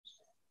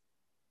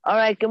All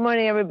right, good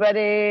morning,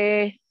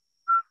 everybody.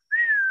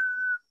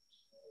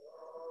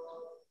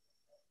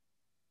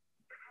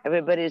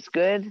 Everybody's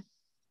good?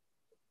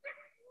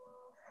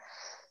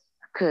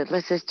 Good,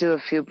 let's just do a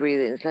few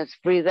breathings. Let's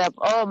breathe up.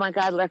 Oh my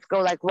God, let's go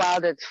like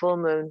wild, it's full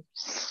moon.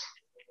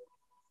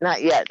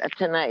 Not yet,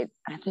 tonight.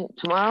 I think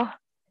tomorrow?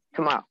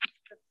 Tomorrow.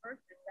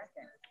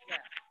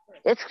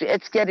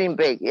 It's getting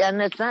big. Yeah,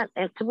 and it's not,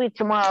 it could be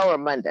tomorrow or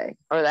Monday.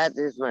 Or that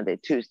is Monday,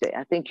 Tuesday.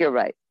 I think you're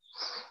right.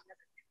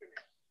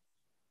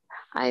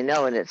 I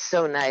know, and it's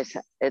so nice.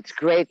 It's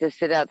great to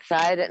sit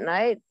outside at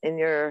night in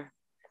your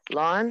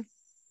lawn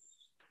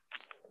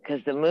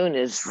because the moon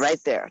is right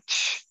there.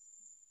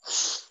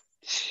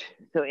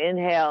 So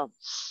inhale,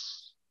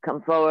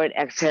 come forward,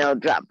 exhale,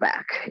 drop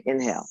back.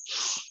 Inhale.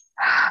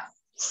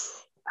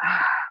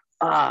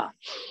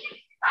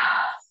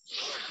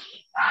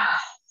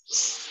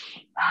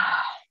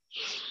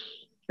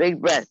 Big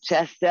breath,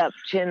 chest up,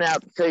 chin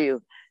up, so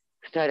you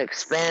start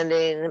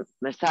expanding,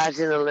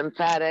 massaging the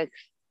lymphatics.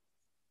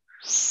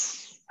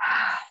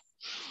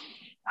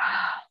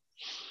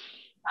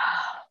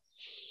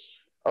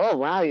 Oh,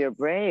 wow, you're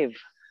brave.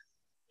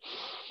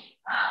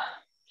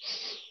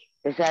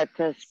 Is that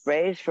the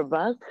sprays for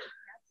bugs?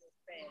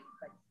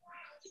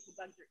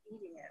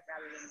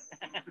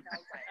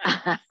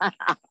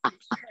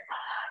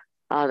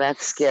 Oh,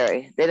 that's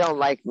scary. They don't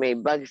like me.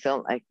 Bugs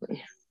don't like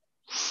me.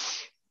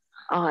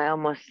 Oh, I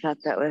almost thought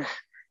that was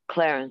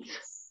Clarence.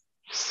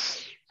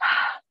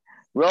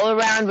 Roll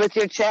around with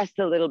your chest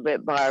a little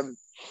bit, Barb.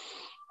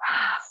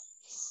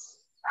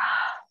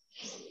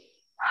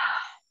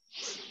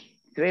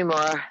 Three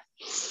more.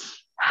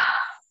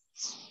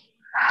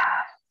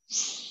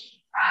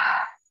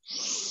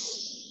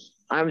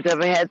 Arms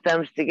overhead,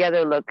 thumbs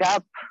together, look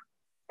up.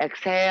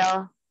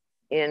 Exhale,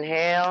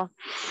 inhale.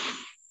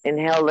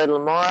 Inhale a little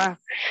more.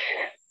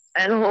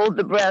 And hold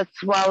the breath,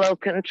 swallow,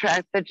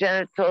 contract the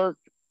genitals,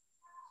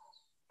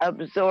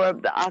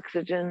 absorb the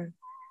oxygen.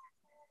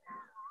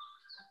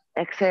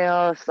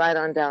 Exhale, slide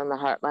on down the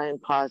heart line,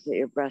 pause at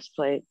your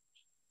breastplate.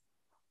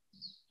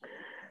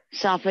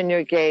 Soften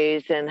your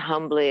gaze and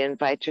humbly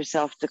invite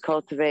yourself to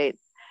cultivate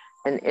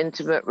an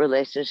intimate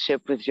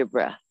relationship with your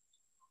breath.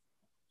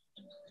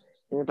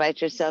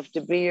 Invite yourself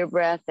to be your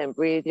breath and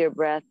breathe your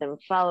breath and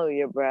follow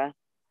your breath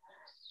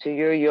to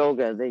your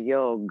yoga, the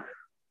yog,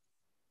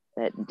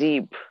 that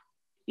deep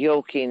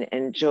yoking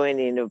and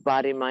joining of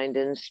body, mind,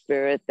 and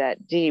spirit,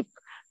 that deep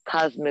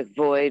cosmic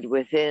void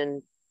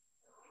within.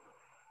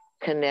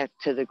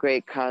 Connect to the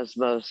great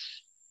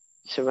cosmos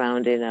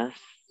surrounding us.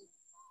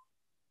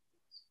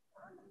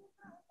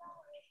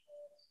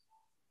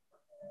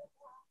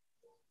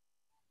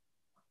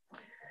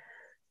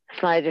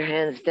 Slide your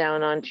hands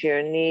down onto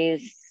your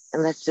knees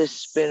and let's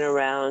just spin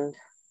around.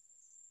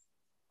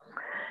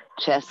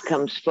 Chest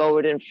comes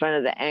forward in front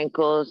of the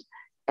ankles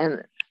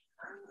and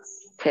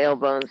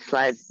tailbone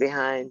slides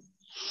behind.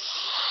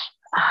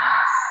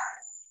 I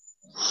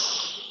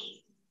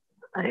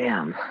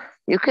am.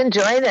 You can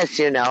join us,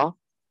 you know.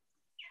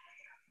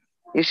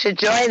 You should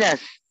join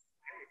us.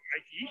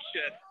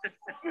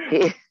 You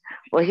should.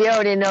 Well, he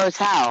already knows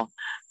how.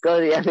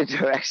 Go the other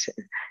direction.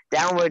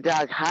 Downward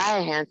dog. Hi,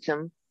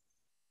 handsome.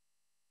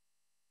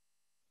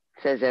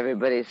 Says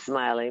everybody's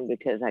smiling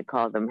because I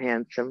call them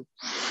handsome.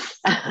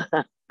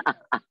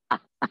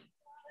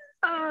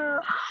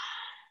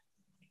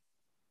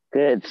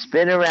 Good.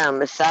 Spin around.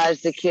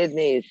 Massage the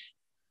kidneys.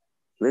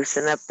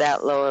 Loosen up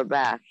that lower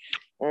back.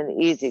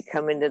 And easy.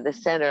 Come into the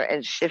center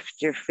and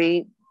shift your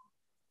feet.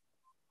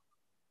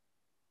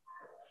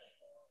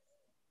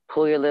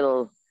 Pull your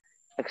little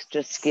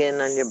extra skin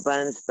on your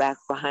buns back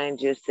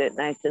behind you. Sit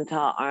nice and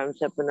tall.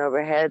 Arms up and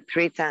overhead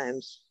 3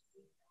 times.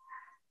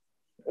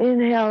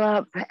 Inhale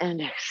up and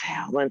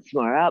exhale. Once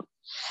more, up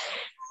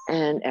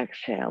and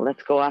exhale.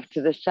 Let's go off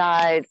to the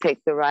side.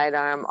 Take the right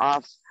arm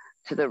off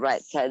to the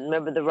right side.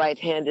 Remember, the right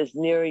hand is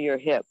near your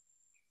hip.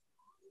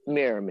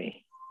 Mirror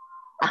me.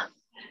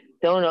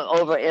 Don't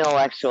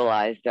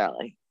over-intellectualize,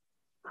 darling.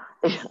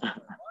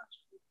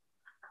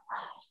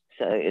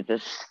 So you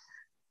just,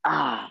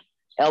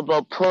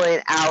 elbow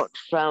pulling out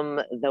from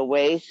the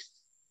waist.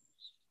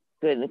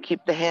 Good, and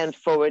keep the hand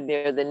forward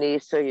near the knee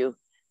so you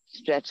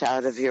stretch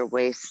out of your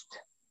waist.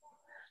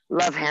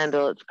 Love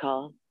handle, it's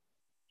called.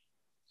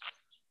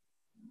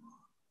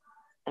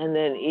 And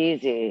then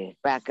easy,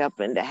 back up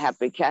into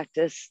happy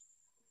cactus.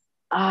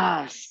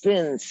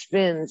 Spin,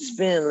 spin,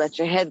 spin. Let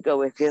your head go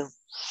with you.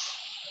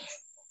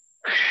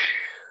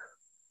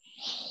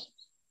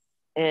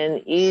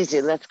 And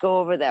easy, let's go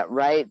over that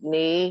right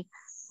knee.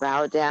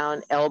 Bow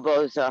down,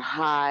 elbows are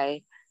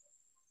high.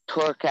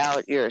 Torque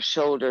out your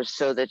shoulders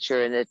so that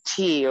you're in a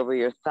T over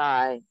your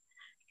thigh.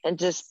 And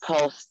just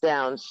pulse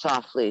down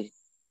softly.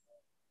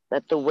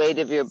 Let the weight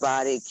of your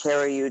body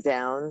carry you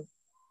down.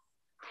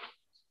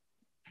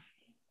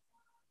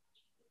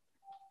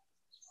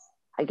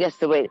 I guess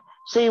the weight.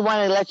 So you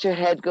want to let your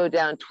head go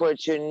down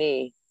towards your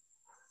knee.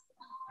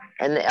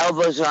 And the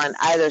elbows are on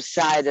either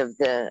side of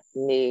the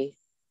knee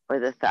or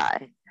the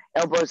thigh.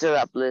 Elbows are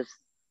up, Liz.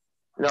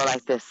 No,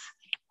 like this.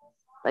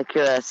 Like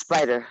you're a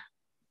spider.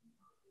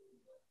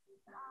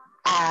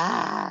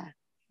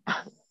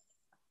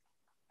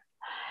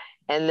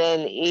 And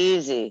then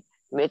easy.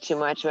 Mitzi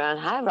march around.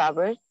 Hi,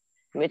 Robert.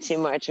 Mitzi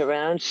march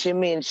around.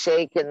 Shimmy and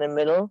shake in the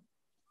middle.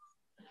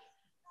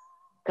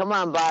 Come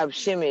on, Barb.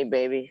 Shimmy,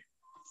 baby.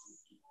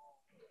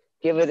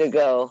 Give it a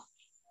go.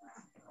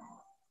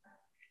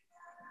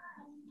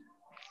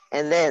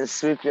 And then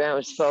sweep your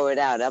arms forward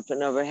out, up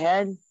and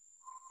overhead.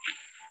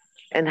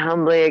 And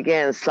humbly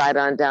again, slide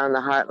on down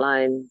the heart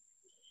line,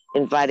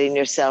 inviting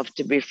yourself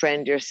to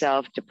befriend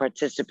yourself, to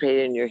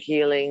participate in your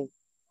healing,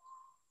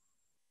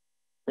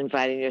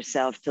 inviting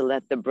yourself to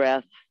let the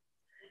breath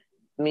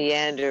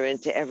meander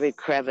into every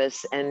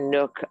crevice and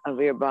nook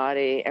of your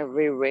body,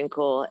 every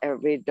wrinkle,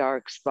 every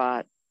dark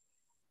spot.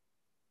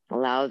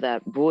 Allow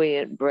that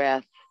buoyant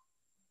breath.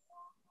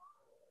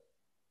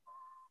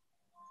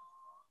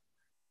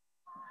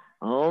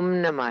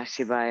 Om Namah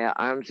Shivaya.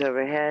 Arms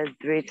overhead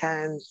 3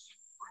 times.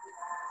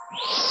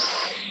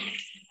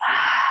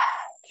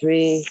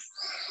 3.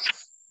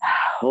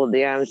 Hold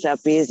the arms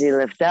up easy,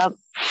 lift up.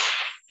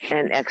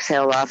 And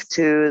exhale off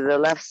to the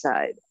left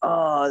side.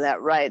 Oh,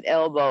 that right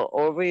elbow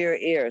over your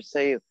ear. So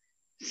you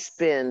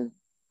spin.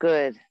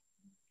 Good.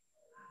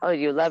 Oh,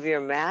 you love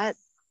your mat,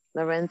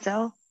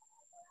 Lorenzo?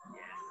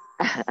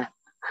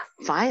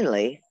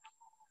 Finally.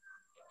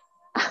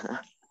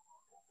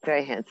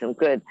 Very handsome.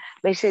 Good.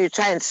 Make sure you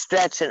try and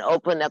stretch and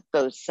open up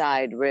those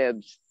side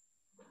ribs.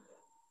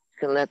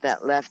 You can let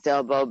that left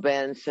elbow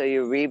bend so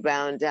you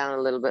rebound down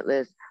a little bit,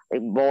 Liz.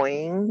 Like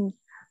boing.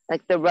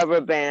 Like the rubber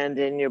band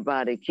in your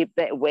body. Keep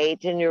that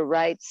weight in your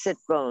right sit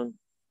bone.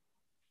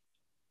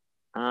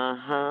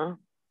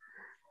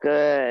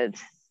 Good.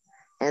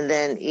 And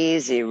then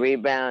easy,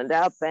 rebound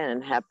up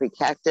and happy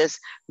cactus.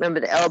 Remember,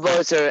 the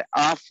elbows are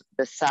off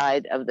the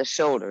side of the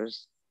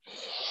shoulders.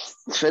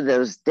 For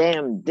those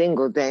damn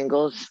dingle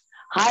dangles.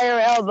 Higher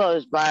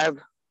elbows, Barb.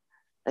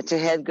 Let your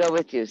head go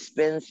with you.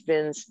 Spin,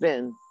 spin,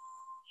 spin.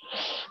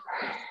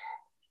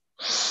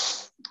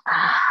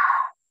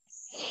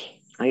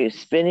 Are you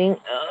spinning?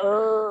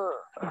 Oh.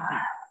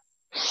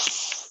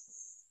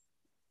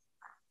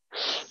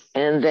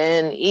 And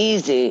then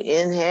easy.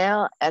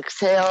 Inhale,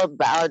 exhale,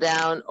 bow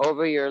down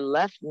over your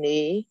left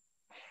knee.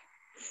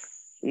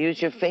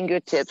 Use your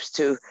fingertips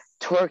to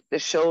torque the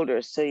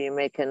shoulders so you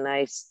make a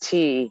nice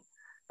T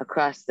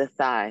across the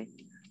thigh.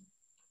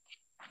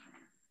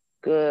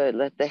 Good.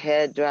 Let the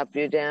head drop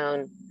you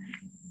down.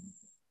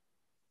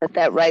 Let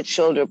that right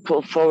shoulder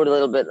pull forward a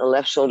little bit and the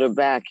left shoulder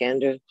back,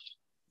 Andrew.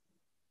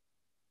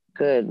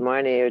 Good.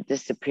 Marnie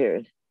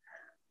disappeared.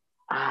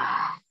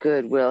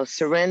 Good, Will.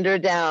 Surrender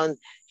down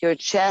your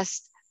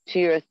chest to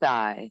your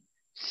thigh.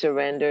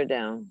 Surrender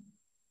down.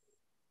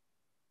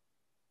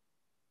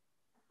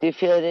 Do you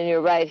feel it in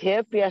your right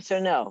hip? Yes or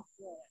no?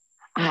 Yeah.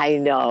 I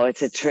know,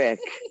 it's a trick.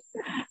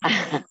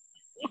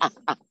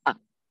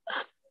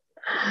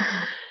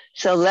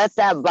 So let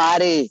that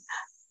body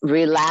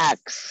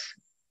relax.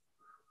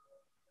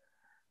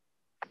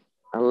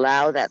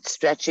 Allow that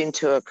stretching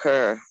to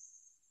occur.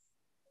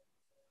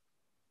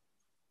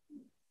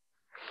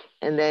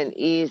 And then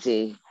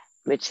easy.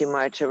 Mitzi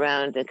march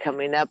around and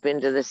coming up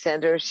into the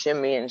center,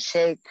 shimmy and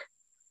shake.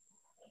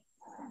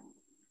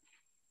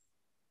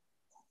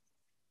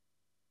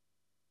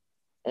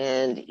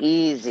 And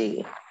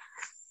easy.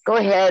 Go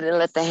ahead and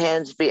let the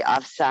hands be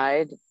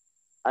offside,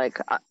 like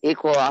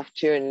equal off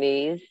to your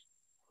knees.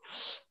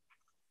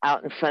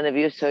 Out in front of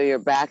you so your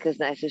back is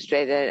nice and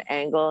straight at an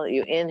angle.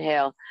 You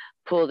inhale,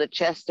 pull the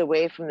chest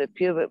away from the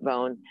pubic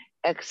bone.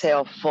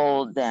 Exhale,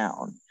 fold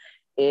down.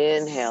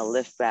 Inhale,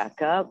 lift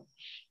back up.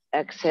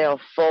 Exhale,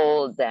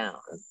 fold down.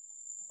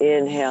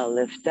 Inhale,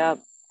 lift up.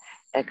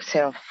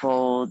 Exhale,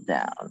 fold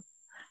down.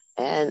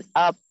 And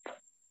up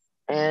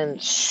and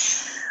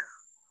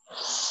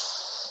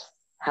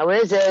how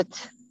is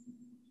it?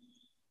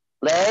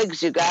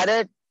 Legs, you got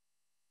it?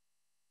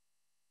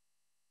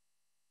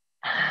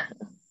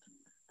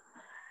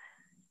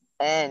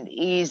 And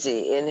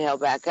easy. Inhale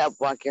back up,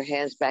 walk your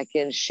hands back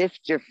in,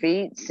 shift your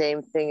feet.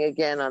 Same thing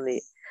again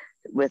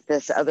with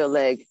this other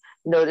leg.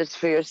 Notice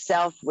for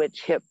yourself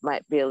which hip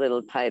might be a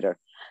little tighter.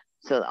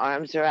 So the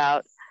arms are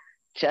out,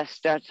 chest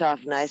starts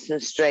off nice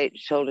and straight,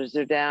 shoulders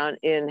are down.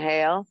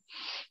 Inhale,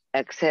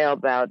 exhale,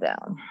 bow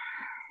down.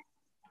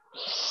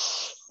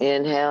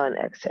 Inhale and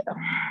exhale.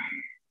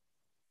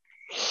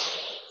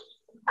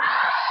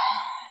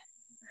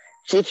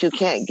 See if you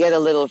can't get a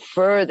little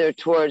further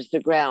towards the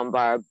ground,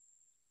 Barb.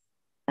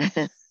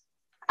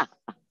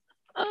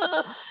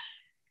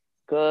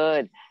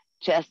 Good.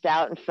 Chest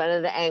out in front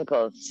of the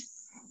ankles.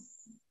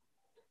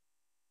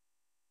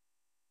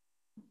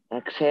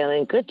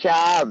 Exhaling. Good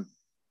job.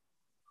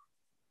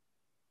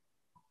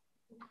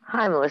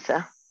 Hi,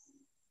 Melissa.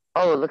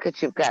 Oh, look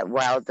at you've got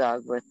Wild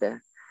Dog with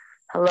her.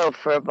 Hello,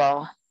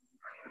 Furball.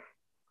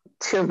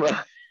 2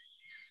 more.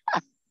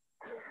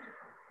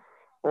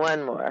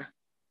 1 more.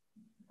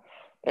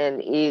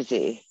 And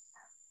easy.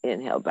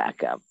 Inhale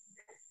back up.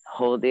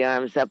 Hold the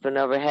arms up and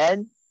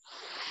overhead.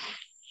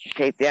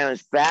 Take the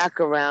arms back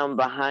around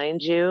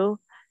behind you.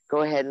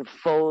 Go ahead and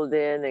fold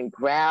in and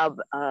grab,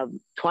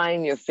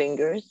 twine your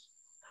fingers.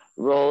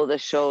 Roll the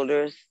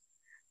shoulders.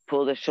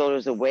 Pull the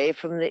shoulders away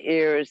from the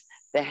ears,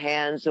 the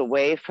hands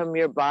away from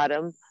your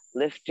bottom.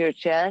 Lift your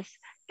chest.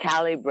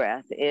 Kali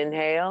breath.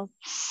 Inhale.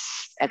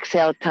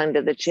 Exhale, tongue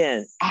to the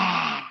chin.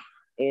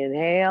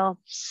 Inhale.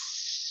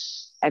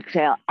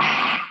 Exhale.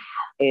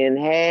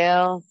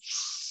 Inhale.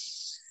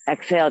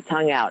 Exhale,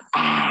 tongue out.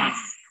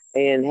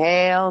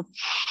 Inhale.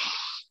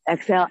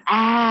 Exhale.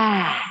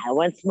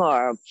 Once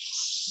more.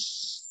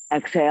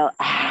 Exhale.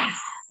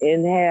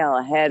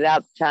 Inhale. Head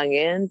up, tongue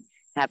in.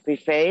 Happy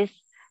face.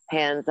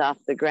 Hands off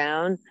the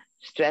ground.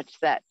 Stretch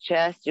that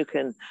chest. You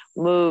can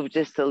move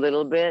just a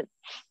little bit.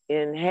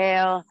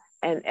 Inhale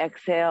and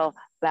exhale.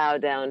 Bow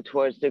down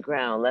towards the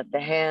ground. Let the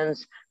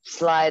hands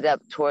slide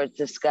up towards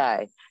the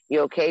sky.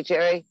 You okay,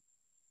 Jerry?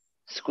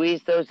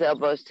 Squeeze those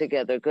elbows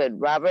together. Good.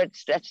 Robert,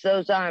 stretch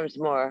those arms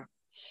more.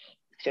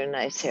 It's your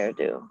nice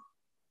hairdo.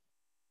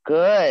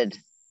 Good.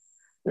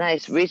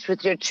 Nice. Reach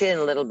with your chin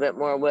a little bit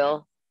more,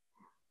 Will.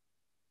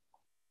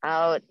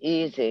 Out,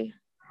 easy.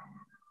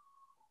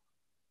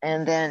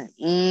 And then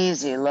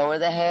easy. Lower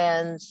the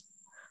hands.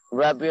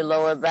 Rub your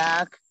lower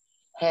back.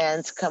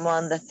 Hands come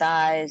on the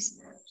thighs.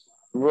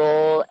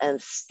 Roll and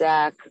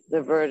stack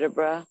the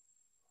vertebra.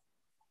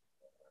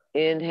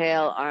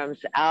 Inhale, arms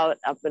out,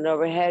 up and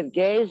overhead.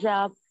 Gaze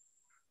up.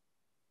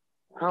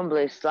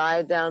 Humbly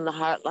slide down the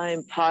heart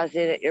line,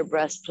 pausing at your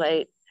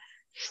breastplate.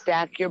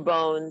 Stack your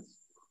bones.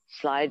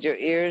 Slide your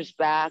ears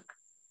back.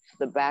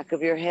 The back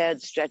of your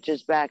head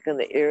stretches back and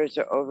the ears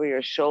are over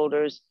your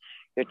shoulders.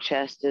 Your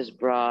chest is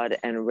broad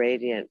and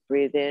radiant.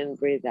 Breathe in,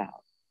 breathe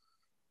out.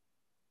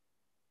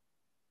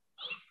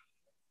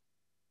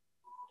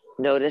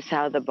 Notice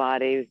how the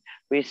body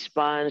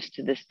responds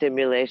to the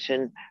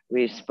stimulation,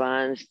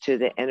 responds to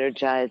the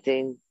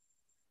energizing.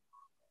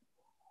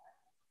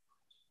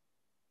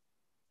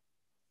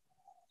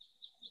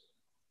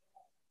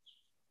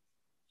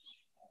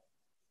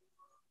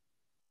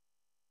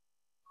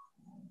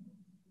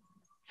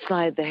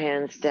 Slide the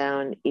hands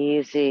down,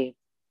 easy.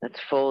 Let's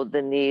fold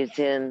the knees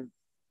in.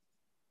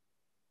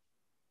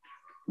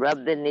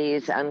 Rub the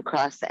knees,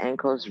 uncross the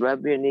ankles,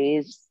 rub your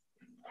knees.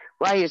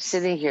 While you're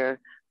sitting here,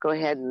 go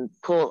ahead and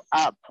pull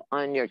up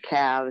on your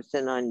calves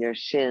and on your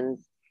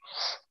shins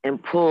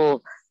and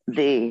pull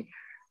the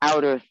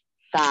outer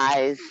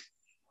thighs.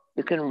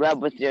 You can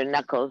rub with your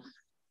knuckles.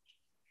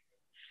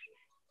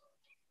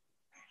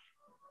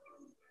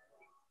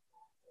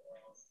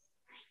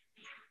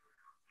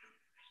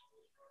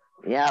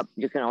 Yep,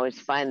 you can always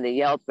find the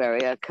yelp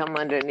area. Come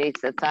underneath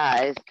the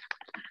thighs.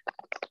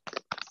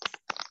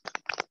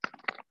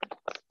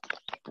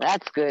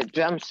 That's good,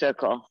 drum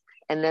circle.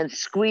 And then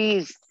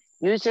squeeze,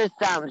 use your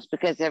thumbs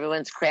because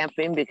everyone's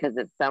cramping because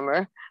it's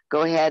summer.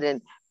 Go ahead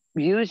and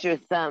use your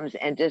thumbs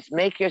and just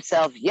make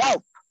yourself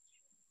yelp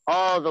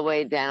all the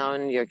way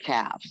down your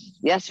calves.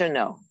 Yes or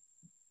no?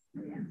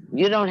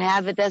 You don't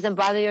have, it doesn't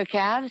bother your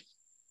calves?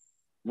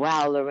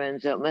 Wow,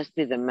 Lorenzo, it must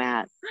be the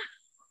mat.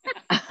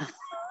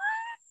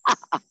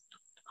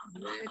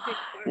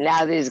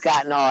 Now that he's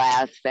gotten all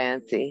ass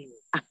fancy.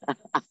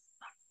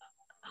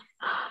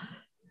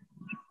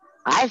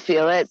 I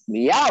feel it.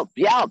 Yelp,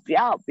 yelp,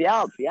 yelp,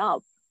 yelp,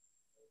 yelp.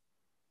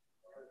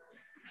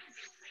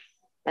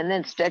 And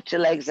then stretch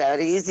your legs out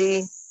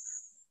easy.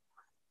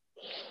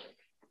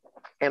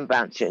 And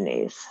bounce your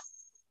knees.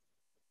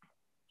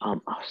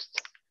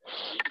 Almost.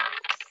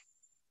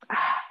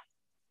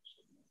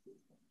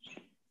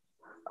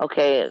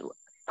 Okay,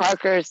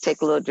 Parkers,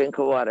 take a little drink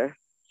of water.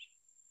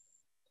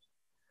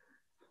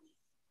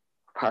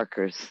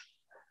 Parkers,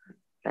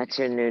 that's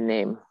your new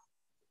name.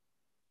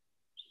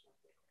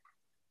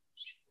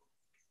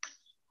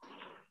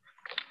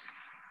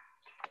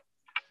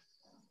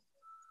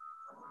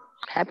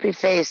 Happy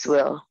face,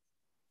 Will.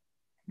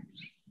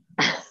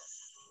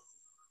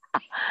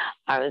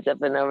 Arms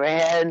up and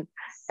overhead.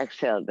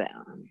 Exhale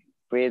down.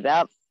 Breathe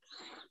up.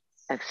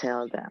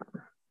 Exhale down.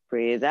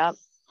 Breathe up.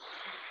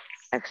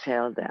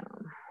 Exhale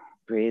down.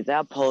 Breathe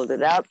up. Hold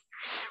it up.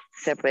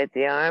 Separate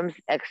the arms.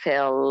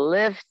 Exhale,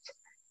 lift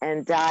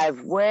and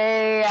dive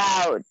way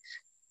out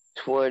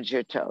towards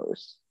your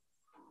toes.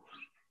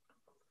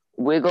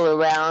 Wiggle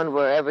around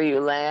wherever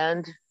you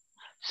land.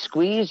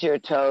 Squeeze your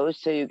toes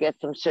so you get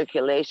some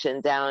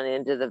circulation down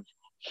into the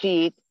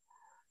feet.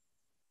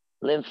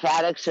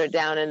 Lymphatics are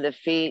down in the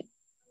feet.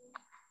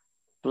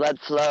 Blood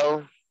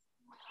flow.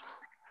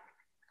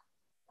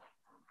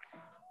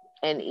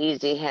 And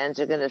easy. Hands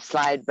are going to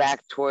slide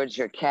back towards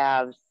your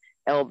calves,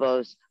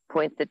 elbows.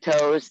 Point the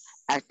toes.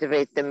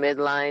 Activate the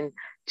midline.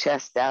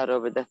 Chest out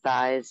over the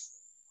thighs.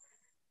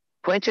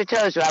 Point your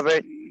toes,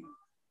 Robert.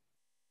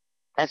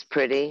 That's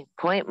pretty.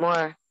 Point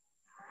more.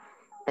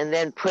 And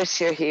then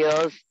push your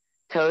heels,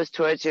 toes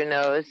towards your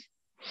nose.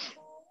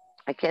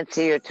 I can't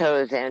see your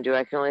toes, Andrew.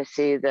 I can only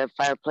see the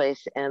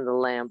fireplace and the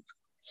lamp.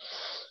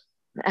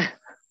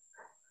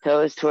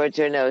 Toes towards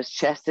your nose.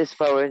 Chest is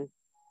forward.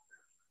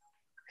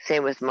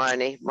 Same with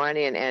Marnie.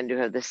 Marnie and Andrew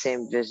have the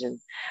same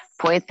vision.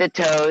 Point the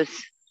toes.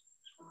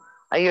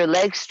 Are your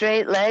legs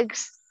straight,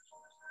 legs?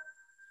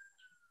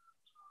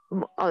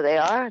 Oh, they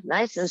are?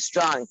 Nice and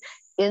strong.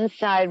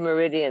 inside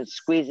meridian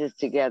squeezes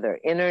together.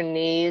 Inner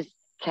knees,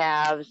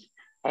 calves,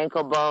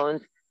 ankle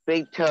bones,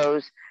 big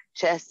toes,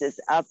 chest is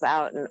up,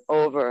 out, and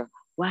over.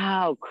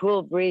 Wow,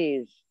 cool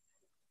breeze.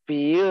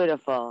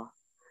 Beautiful.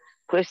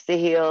 Push the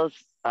heels.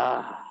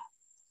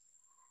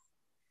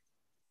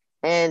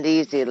 And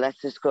easy. Let's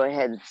just go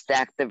ahead and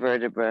stack the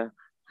vertebra.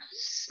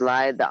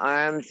 Slide the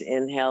arms.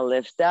 Inhale,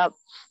 lift up.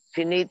 If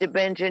you need to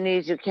bend your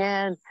knees, you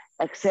can.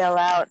 Exhale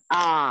out.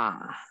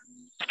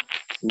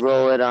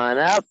 Roll it on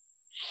up.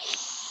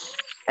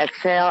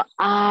 Exhale.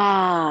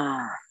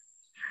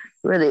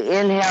 Really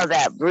inhale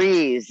that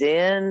breeze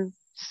in.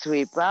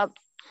 Sweep up.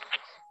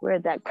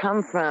 Where'd that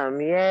come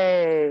from?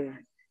 Yay.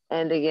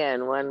 And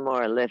again, one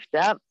more. Lift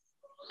up.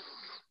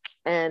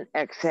 And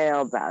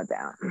exhale, bow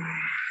down.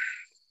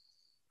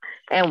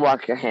 And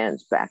walk your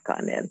hands back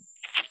on in.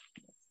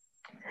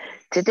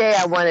 Today,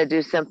 I want to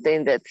do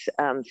something that's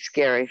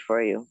scary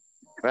for you,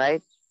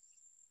 right?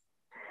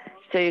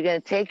 So you're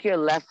going to take your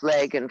left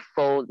leg and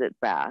fold it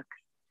back.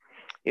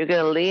 You're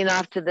going to lean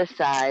off to the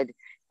side,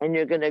 and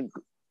you're going to,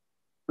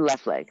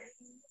 left leg.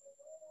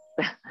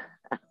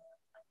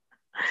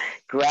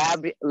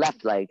 Grab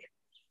left leg.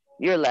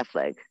 Your left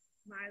leg.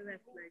 My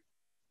left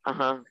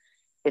leg.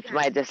 It's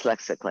my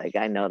dyslexic leg.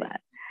 I know that.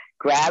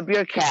 Grab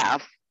your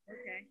calf.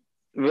 Okay.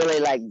 Really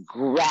like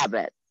grab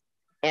it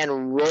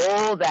and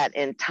roll that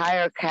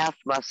entire calf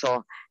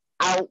muscle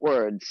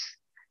outwards.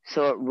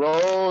 So it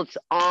rolls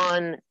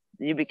on,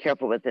 you be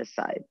careful with this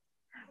side,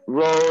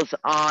 rolls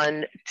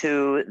on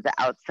to the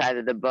outside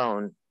of the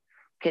bone.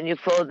 Can you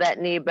fold that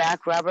knee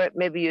back, Robert?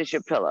 Maybe use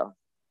your pillow.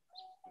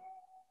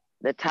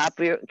 The top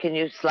of your, can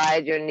you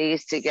slide your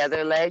knees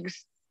together,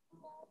 legs?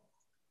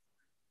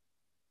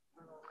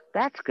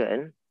 That's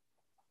good.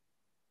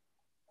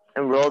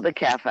 And roll the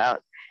calf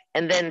out.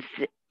 And then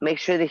make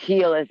sure the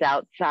heel is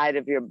outside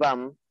of your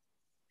bum.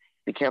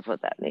 Be careful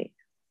with that knee.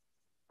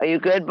 Are you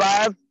good,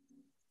 Barb?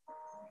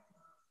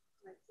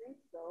 I think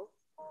so.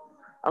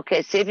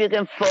 Okay, see if you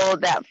can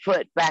fold that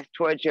foot back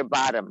towards your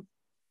bottom.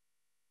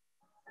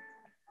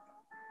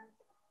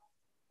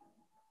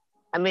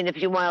 I mean,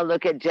 if you want to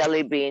look at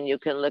jelly bean, you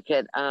can look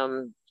at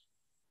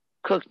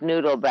cooked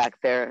noodle back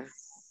there.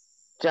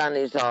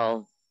 Johnny's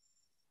all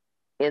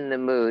in the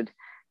mood.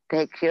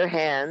 Take your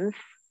hands,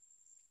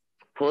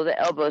 pull the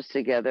elbows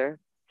together,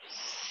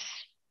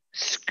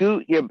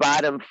 scoot your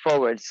bottom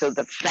forward so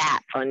the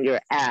fat on your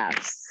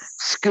ass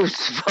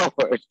scoots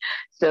forward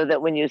so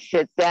that when you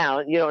sit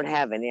down, you don't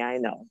have any, I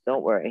know,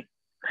 don't worry.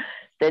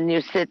 Then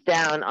you sit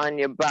down on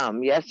your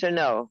bum, yes or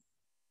no?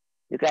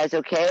 You guys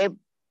okay,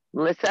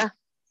 Melissa?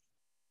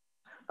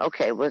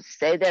 Okay, well,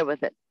 stay there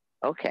with it.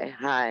 Okay,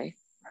 hi.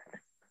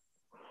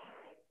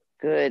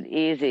 Good,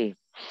 easy.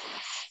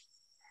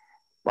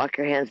 Walk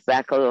your hands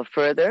back a little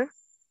further.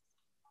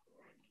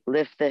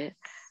 Lift the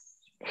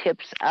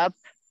hips up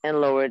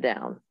and lower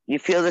down. You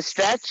feel the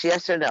stretch,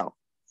 yes or no?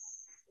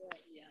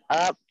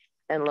 Yeah. Up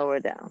and lower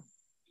down.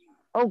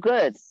 Oh,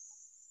 good.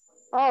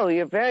 Oh,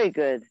 you're very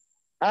good.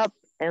 Up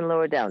and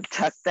lower down.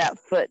 Tuck that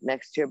foot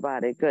next to your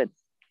body. Good.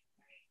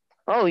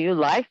 Oh, you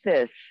like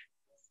this.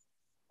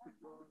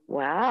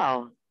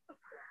 Wow.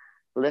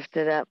 Lift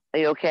it up. Are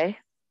you okay?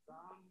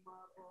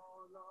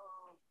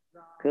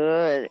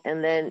 Good.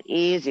 And then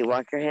easy.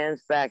 Walk your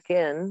hands back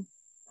in.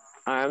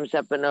 Arms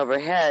up and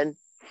overhead.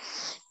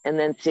 And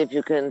then see if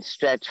you can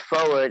stretch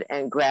forward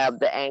and grab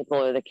the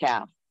ankle or the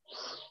calf.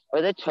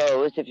 Or the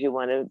toes if you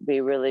want to be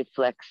really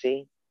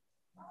flexy.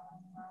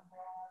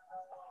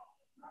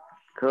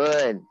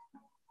 Good.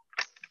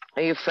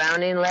 Are you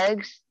frowning,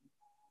 legs?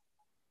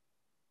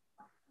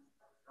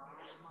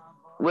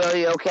 Will,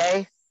 you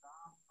okay?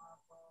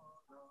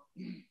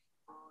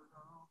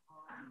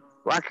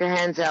 Walk your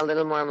hands out a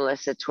little more,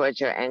 Melissa,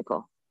 towards your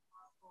ankle.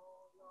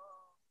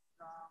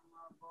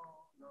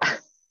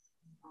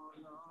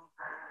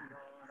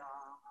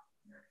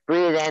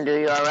 Breathe, Andrew,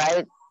 you all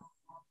right?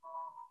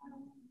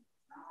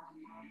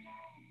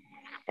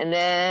 And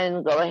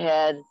then go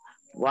ahead.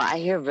 Well, I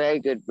hear very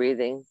good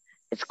breathing.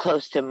 It's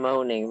close to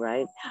moaning,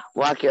 right?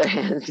 Walk your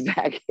hands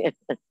back in.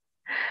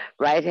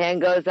 Right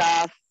hand goes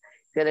off.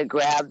 Gonna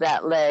grab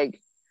that leg,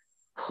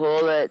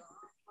 pull it,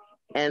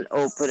 and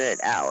open it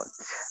out.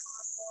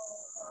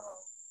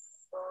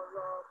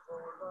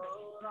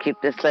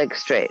 Keep this leg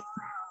straight.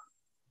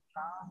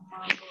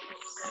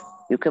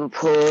 You can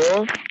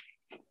pull.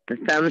 The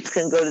thumbs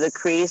can go to the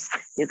crease.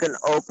 You can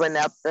open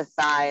up the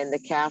thigh and the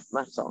calf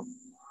muscle.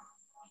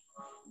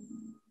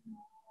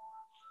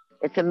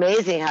 It's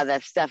amazing how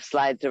that stuff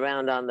slides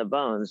around on the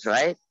bones,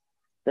 right?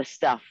 The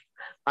stuff.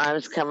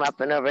 Arms come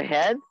up and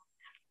overhead.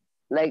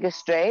 Leg is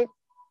straight.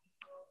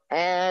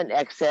 And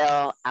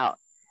exhale out.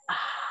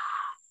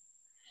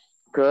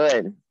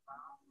 Good.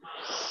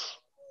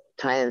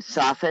 Try and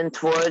soften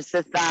towards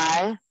the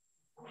thigh.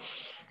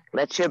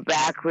 Let your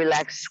back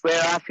relax.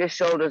 Square off your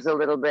shoulders a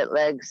little bit,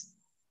 legs.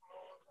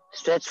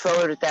 Stretch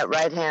forward with that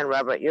right hand,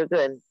 Robert. You're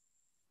good.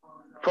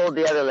 Fold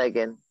the other leg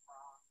in.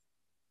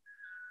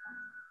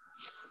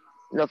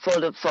 No,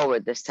 fold it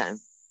forward this time.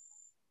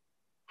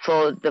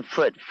 Fold the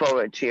foot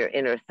forward to your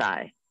inner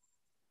thigh.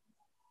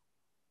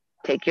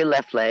 Take your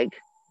left leg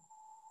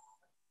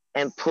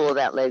and pull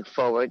that leg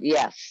forward.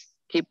 Yes,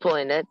 keep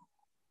pulling it.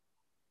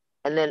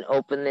 And then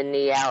open the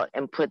knee out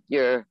and put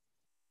your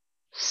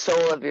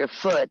sole of your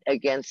foot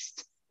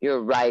against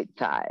your right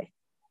thigh.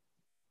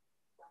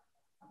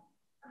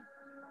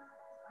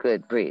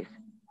 Good, breathe.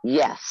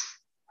 Yes,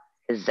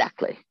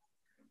 exactly.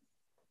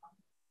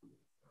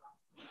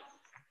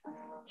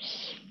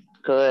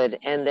 Good,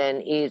 and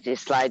then easy,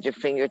 slide your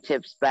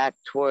fingertips back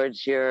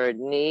towards your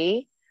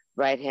knee.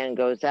 Right hand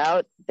goes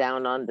out,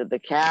 down onto the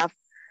calf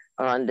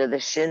or under the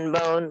shin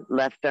bone.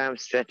 Left arm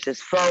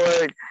stretches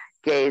forward,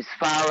 gaze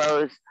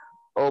follows,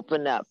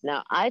 open up.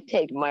 Now I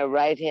take my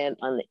right hand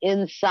on the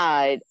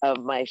inside of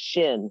my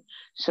shin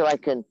so I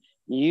can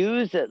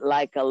use it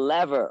like a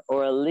lever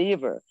or a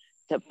lever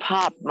to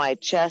pop my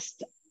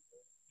chest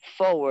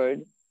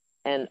forward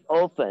and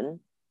open.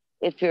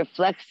 If you're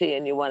flexy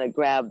and you want to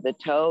grab the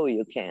toe,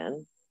 you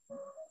can.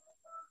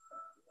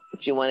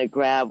 If you want to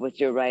grab with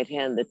your right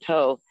hand the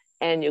toe,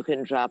 and you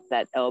can drop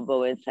that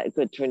elbow inside.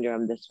 Good, turn your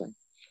arm this way.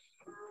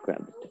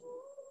 Grab it.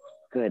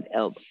 Good,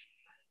 elbow.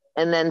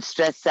 And then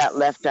stretch that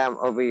left arm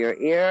over your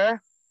ear.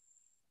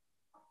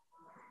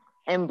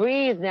 And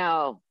breathe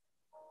now.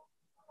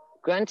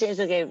 Grunting is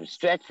okay.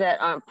 Stretch that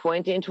arm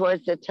pointing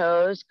towards the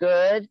toes.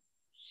 Good.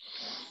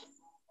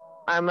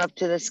 Arm up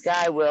to the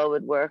sky, Will,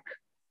 would work.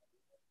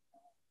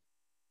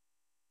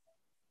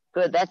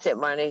 Good, that's it,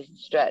 Marnie.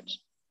 Stretch.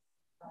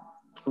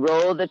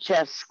 Roll the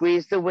chest,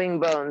 squeeze the wing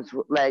bones,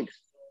 legs.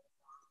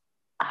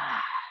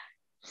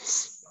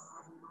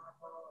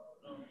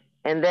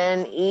 And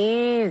then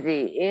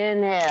easy,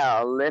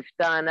 inhale, lift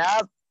on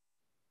up.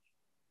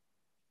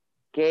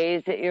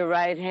 Gaze at your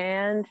right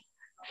hand,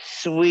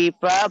 sweep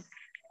up,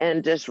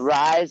 and just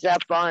rise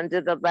up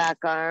onto the back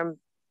arm.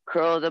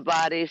 Curl the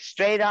body,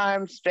 straight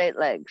arms, straight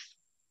legs.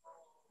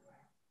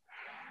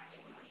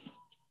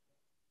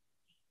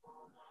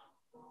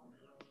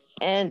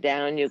 And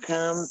down you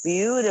come,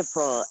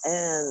 beautiful,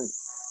 and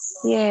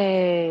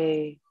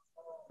yay.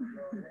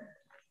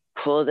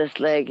 Pull this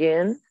leg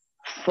in,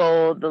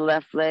 fold the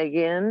left leg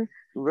in,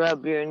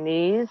 rub your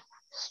knees,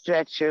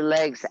 stretch your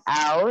legs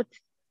out,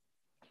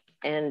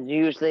 and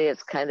usually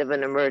it's kind of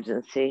an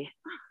emergency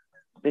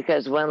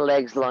because one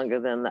leg's longer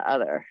than the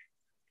other.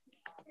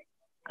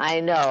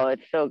 I know,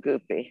 it's so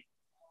goofy.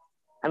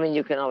 I mean,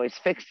 you can always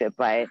fix it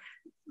by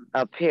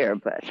up here,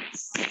 but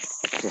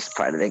it's just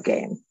part of the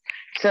game.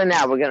 So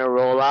now we're gonna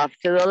roll off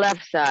to the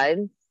left side.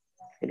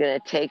 You're gonna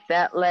take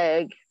that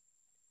leg,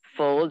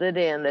 fold it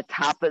in, the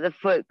top of the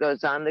foot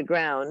goes on the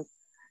ground.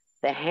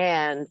 The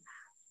hand,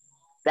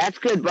 that's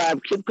good,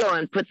 Barb, keep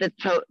going. Put the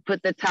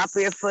top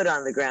of your foot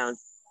on the ground.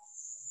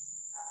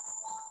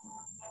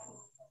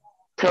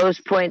 Toes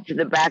point to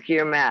the back of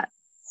your mat.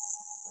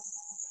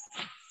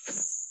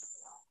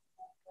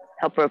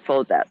 Help her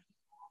fold that.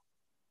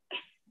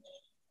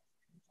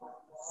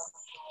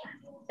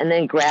 And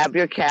then grab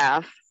your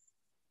calf.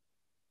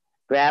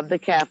 Grab the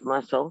calf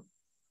muscle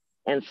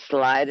and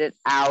slide it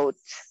out.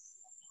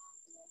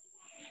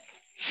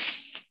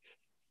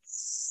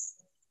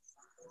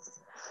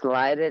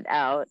 Slide it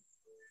out.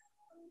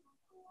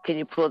 Can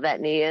you pull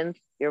that knee in?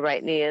 Your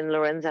right knee in,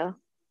 Lorenzo?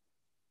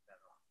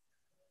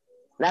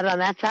 Not on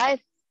that side?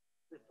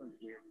 This one's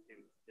weird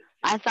too.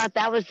 I thought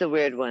that was the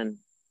weird one.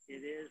 It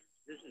is.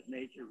 This is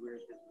nature weird.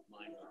 This is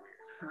mine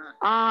weird.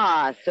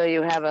 Ah, so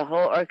you have a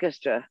whole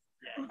orchestra.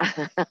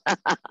 Yeah.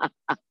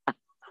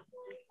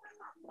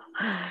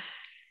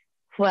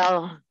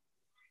 Well,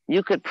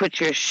 you could put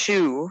your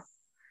shoe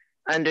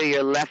under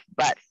your left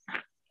butt.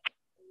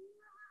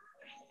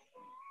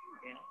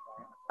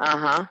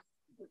 Uh-huh.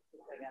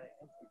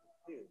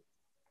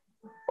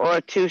 Or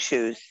two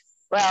shoes.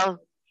 Well,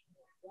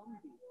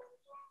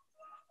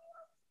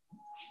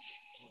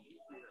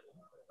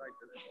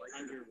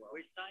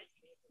 Which side?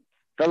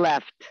 the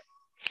left.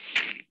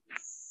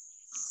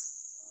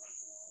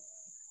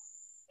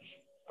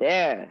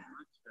 There.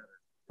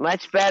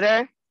 Much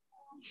better.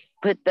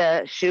 Put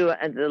the shoe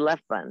under the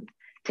left bun.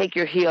 Take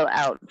your heel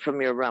out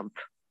from your rump.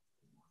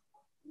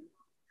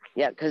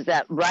 Yeah, because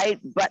that right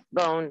butt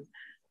bone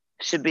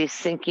should be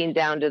sinking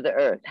down to the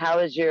earth. How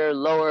is your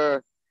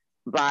lower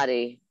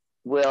body,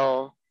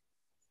 Will?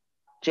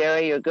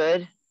 Jerry, you're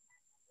good?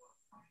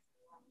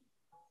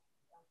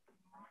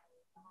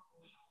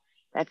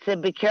 That's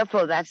it, be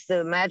careful. That's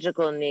the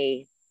magical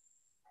knee.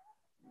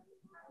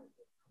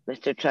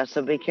 Mr.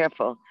 Trussell, be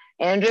careful.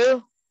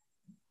 Andrew?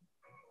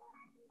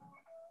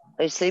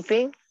 Are you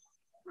sleeping?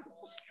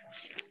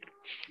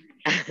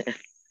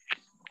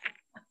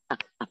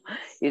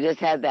 You just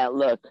had that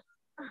look.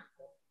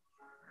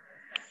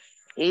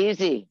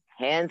 Easy.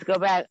 Hands go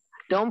back.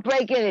 Don't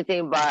break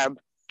anything, Barb.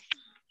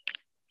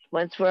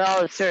 Once we're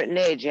all a certain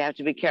age, you have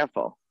to be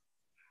careful.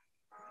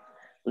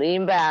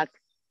 Lean back.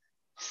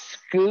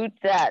 Scoot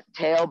that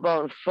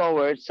tailbone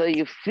forward so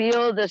you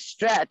feel the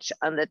stretch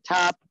on the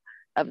top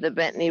of the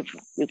bent knee.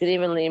 You can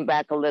even lean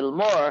back a little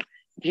more.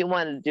 If you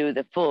want to do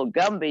the full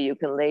Gumby, you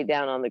can lay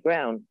down on the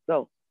ground.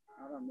 Go.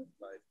 Not on this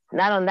side.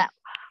 Not on that.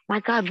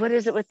 My God, what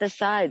is it with the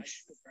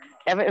sides?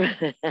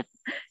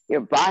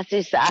 Your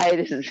bossy side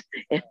is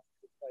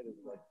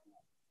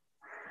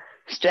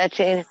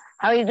stretching.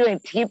 How are you doing?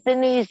 Keep the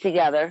knees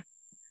together.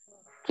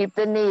 Keep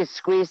the knees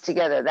squeezed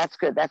together. That's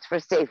good. That's for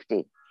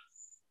safety.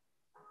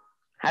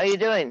 How are you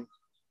doing?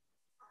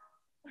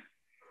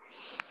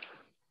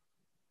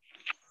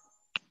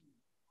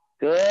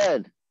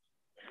 Good.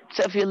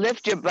 So if you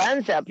lift your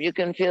buns up, you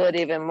can feel it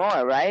even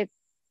more, right?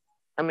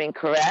 I mean,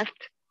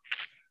 correct?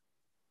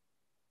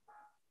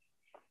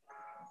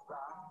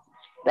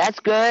 That's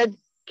good.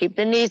 Keep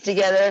the knees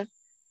together.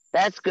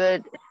 That's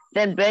good.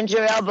 Then bend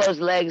your elbows,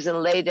 legs,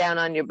 and lay down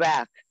on your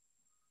back.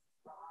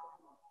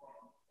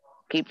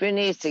 Keep your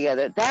knees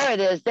together. There it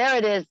is. There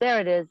it is. There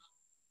it is.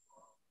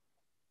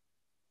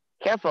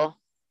 Careful.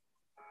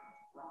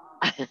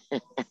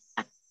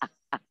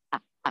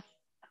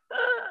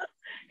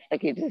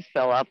 Like he just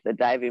fell off the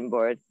diving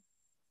board.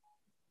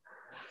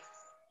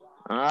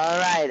 All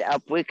right,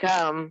 up we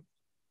come.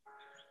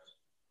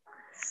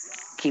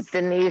 Keep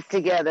the knees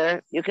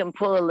together. You can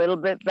pull a little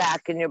bit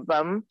back in your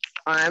bum.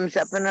 Arms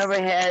up and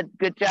overhead.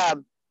 Good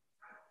job.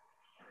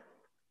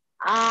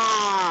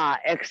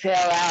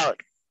 Exhale out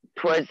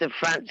towards the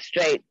front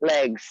straight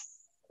legs.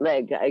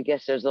 Leg, I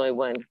guess there's only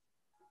one.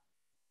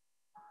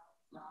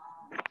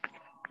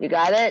 You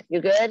got it? You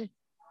good?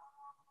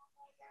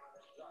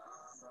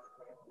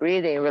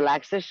 Breathing,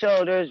 relax the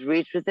shoulders,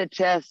 reach with the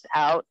chest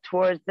out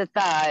towards the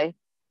thigh.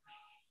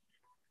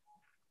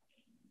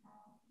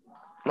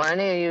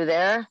 Marnie, are you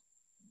there?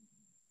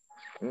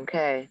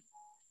 Okay.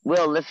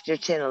 Will, lift your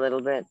chin a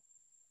little bit.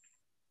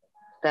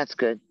 That's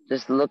good.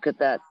 Just look at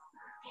that,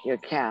 your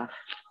calf.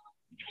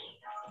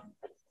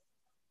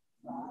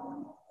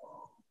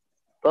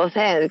 Both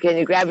hands. Can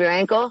you grab your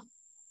ankle?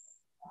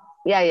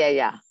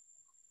 Yeah.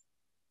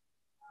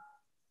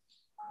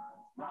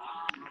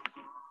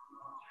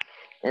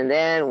 And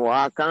then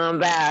walk on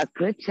back.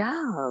 Good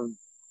job.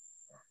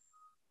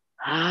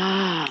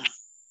 Hand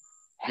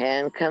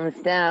comes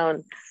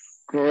down,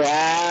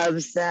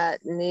 grabs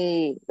that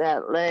knee,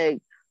 that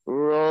leg,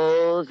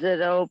 rolls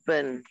it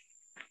open.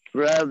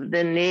 Rub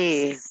the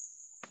knee.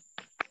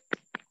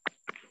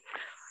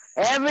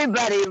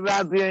 Everybody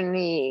rub your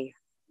knee.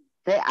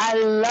 Say, I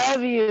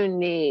love you,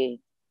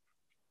 knee.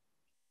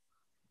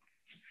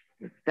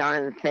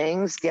 Darn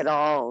things get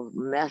all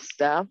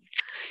messed up.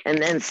 And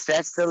then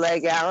stretch the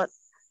leg out,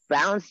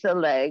 bounce the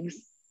legs,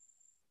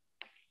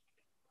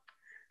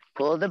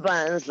 pull the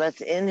buns.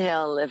 Let's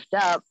inhale, lift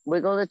up,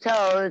 wiggle the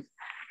toes,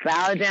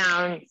 bow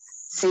down.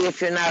 See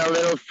if you're not a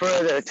little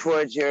further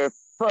towards your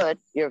foot,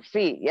 your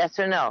feet. Yes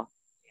or no?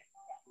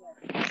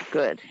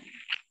 Good.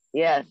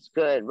 Yes,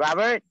 good.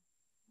 Robert?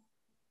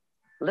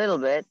 A little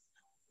bit.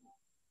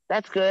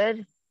 That's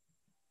good.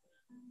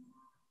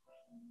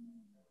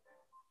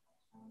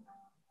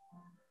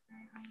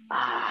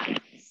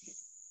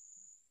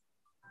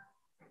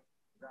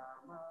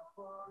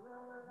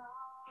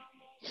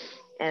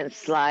 And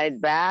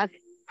slide back,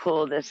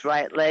 pull this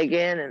right leg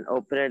in and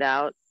open it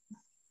out.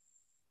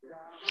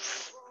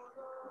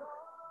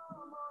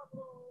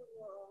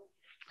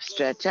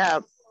 Stretch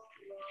up,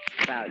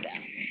 bow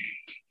down.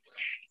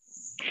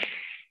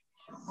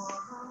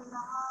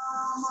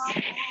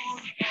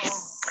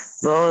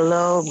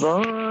 Bolo,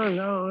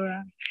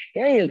 bolo.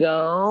 There you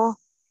go.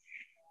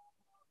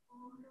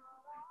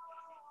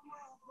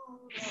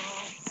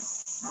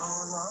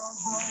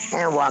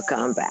 And walk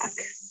on back.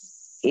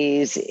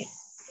 Easy.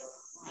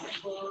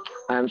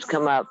 Arms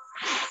come up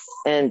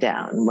and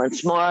down.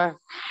 Once more.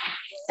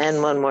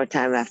 And one more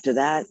time after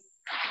that.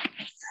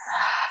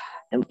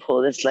 And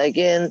pull this leg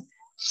in.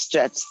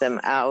 Stretch them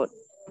out.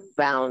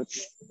 Bounce.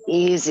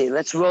 Easy.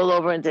 Let's roll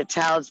over into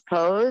child's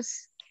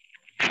pose.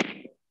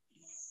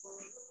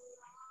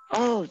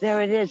 Oh,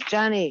 there it is,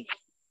 Johnny.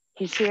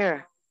 He's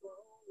here.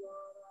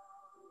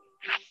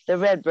 The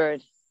red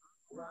bird.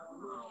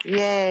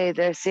 Yay,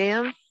 there, see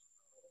him?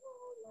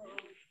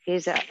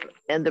 He's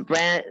in the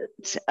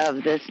branch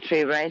of this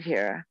tree right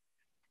here.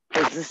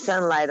 There's the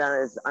sunlight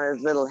on his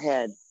little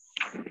head.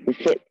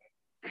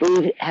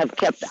 We have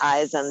kept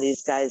eyes on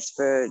these guys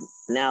for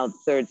now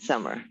third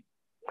summer.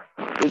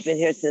 We've been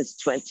here since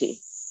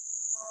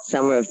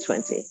summer of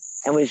 20.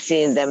 And we've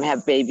seen them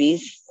have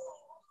babies.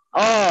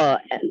 Oh,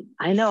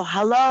 I know.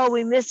 Hello,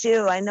 we miss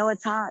you. I know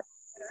it's hot.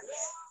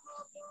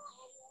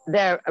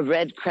 They're a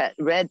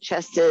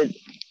red-chested,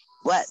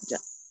 what?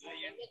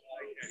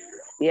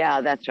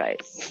 Yeah, that's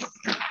right.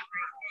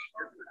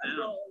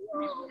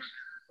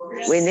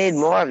 We need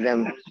more of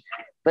them.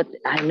 But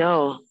I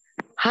know.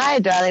 Hi,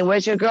 darling.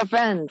 Where's your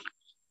girlfriend?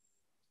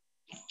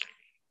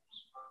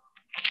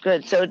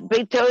 Good. So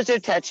big toes are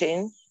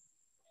touching.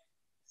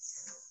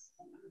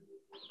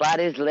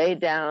 Body's laid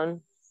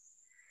down.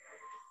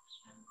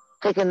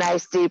 Take a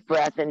nice deep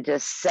breath and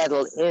just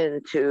settle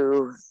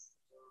into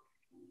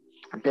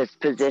this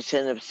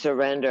position of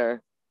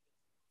surrender.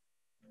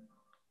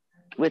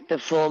 With the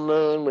full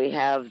moon, we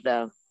have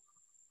the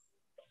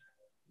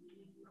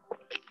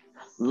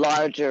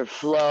larger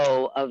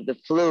flow of the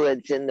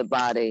fluids in the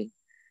body.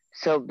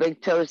 So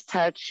big toes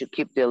touch, you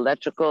keep the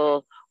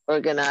electrical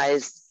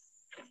organized.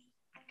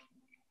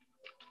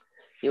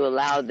 You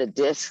allow the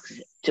disc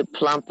to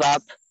plump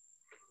up,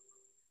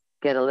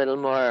 get a little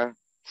more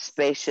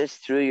spacious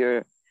through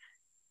your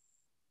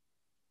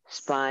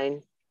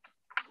spine.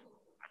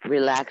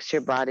 Relax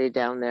your body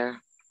down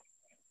there.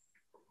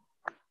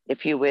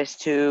 If you wish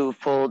to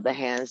fold the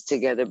hands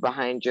together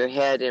behind your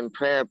head in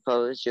prayer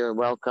pose, you're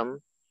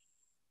welcome.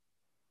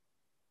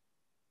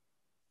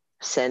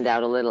 Send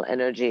out a little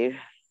energy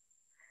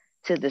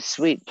to the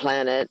sweet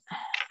planet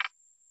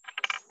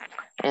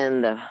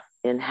and the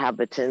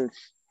inhabitants.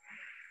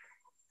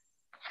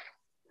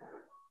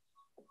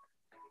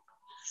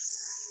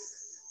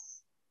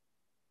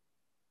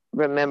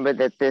 Remember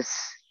that this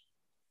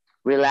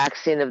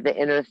relaxing of the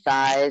inner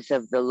thighs,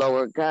 of the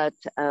lower gut,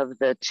 of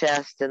the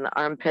chest and the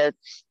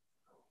armpits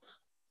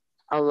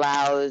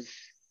allows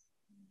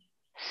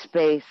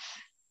space.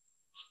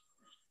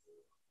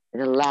 It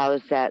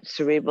allows that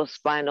cerebral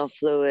spinal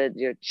fluid,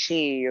 your chi,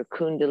 your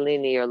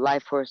kundalini, your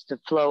life force to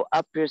flow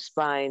up your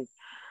spine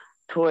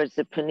towards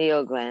the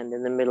pineal gland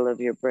in the middle of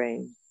your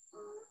brain.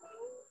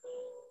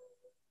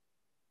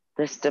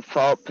 This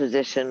default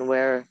position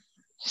where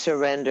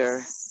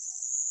surrender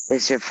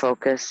is your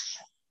focus.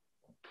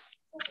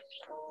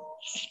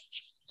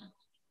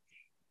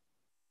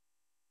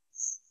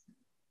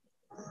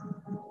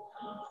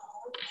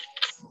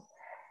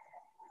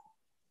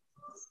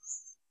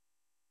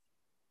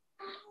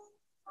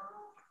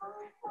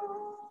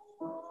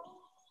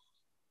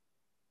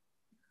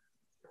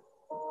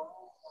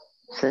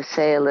 So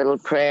say a little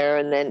prayer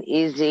and then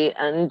easy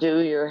undo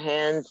your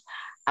hands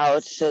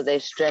out so they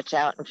stretch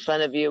out in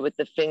front of you with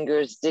the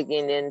fingers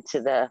digging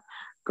into the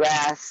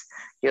grass.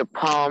 Your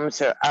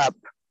palms are up,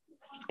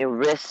 your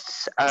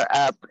wrists are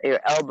up, your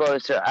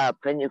elbows are up,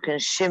 and you can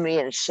shimmy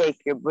and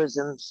shake your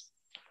bosoms.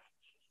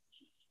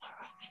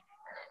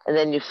 And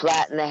then you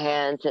flatten the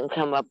hands and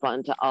come up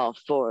onto all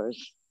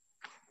fours.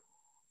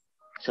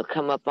 So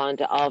come up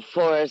onto all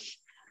fours,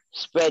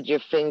 spread your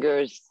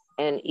fingers,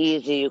 and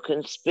easy. You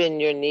can spin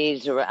your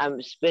knees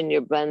around, spin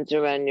your buns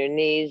around your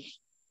knees.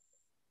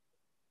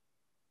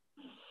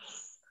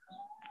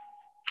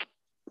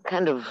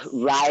 Kind of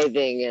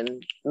writhing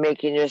and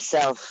making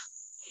yourself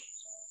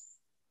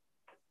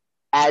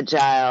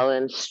agile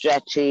and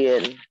stretchy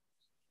and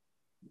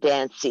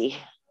dancy.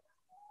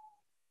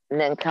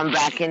 And then come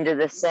back into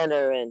the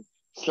center and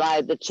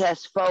slide the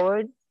chest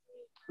forward.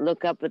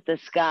 Look up at the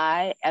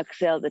sky,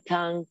 exhale the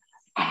tongue.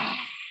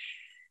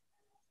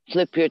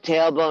 Flip your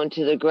tailbone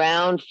to the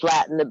ground,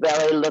 flatten the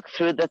belly, look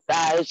through the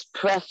thighs,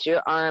 press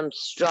your arms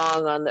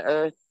strong on the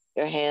earth,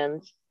 your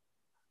hands.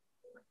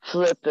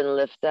 Flip and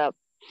lift up,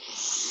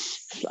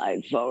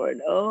 slide forward.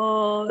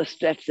 Oh,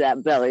 stretch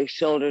that belly,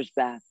 shoulders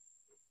back.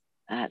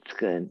 That's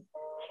good.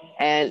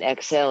 And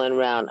exhale and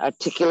round.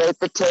 Articulate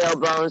the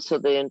tailbone so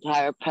the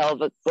entire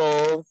pelvic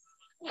bowl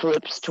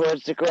flips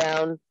towards the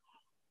ground.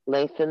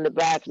 Lengthen the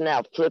back.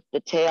 Now flip the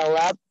tail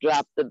up,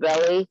 drop the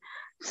belly,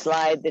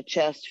 slide the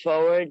chest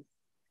forward.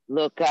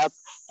 Look up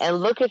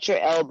and look at your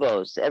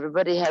elbows.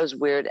 Everybody has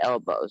weird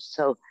elbows.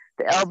 So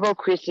the elbow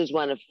creases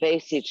want to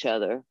face each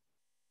other.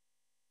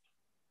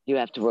 You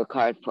have to work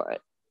hard for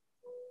it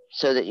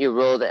so that you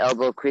roll the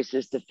elbow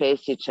creases to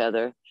face each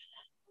other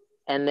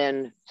and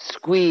then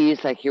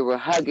squeeze like you were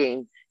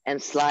hugging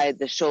and slide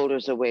the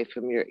shoulders away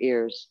from your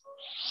ears.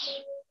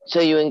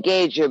 So you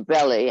engage your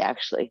belly,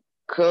 actually.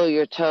 Curl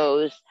your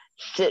toes,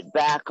 sit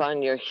back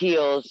on your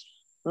heels.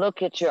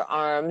 Look at your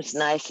arms,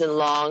 nice and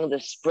long.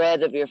 The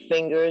spread of your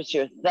fingers,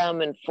 your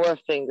thumb and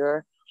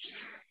forefinger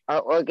are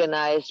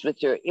organized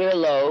with your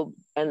earlobe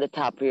and the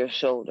top of your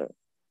shoulder.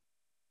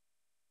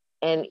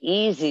 And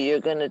easy,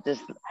 you're going to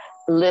just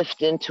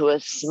lift into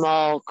a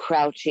small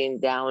crouching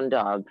down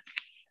dog.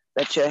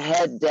 Let your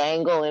head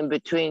dangle in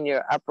between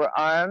your upper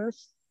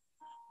arms.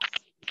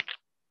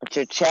 Let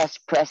your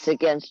chest press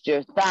against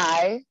your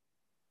thighs,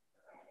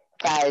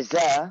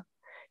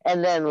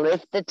 and then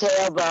lift the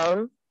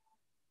tailbone.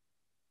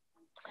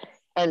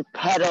 And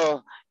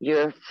pedal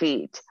your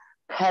feet.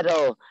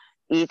 Pedal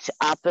each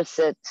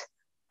opposite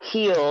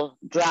heel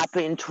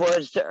dropping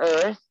towards the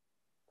earth.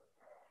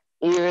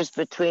 Ears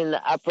between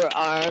the upper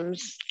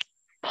arms.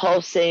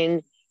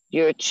 Pulsing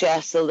your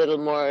chest a little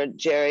more,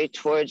 Jerry,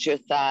 towards your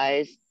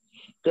thighs.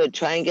 Good.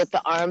 Try and get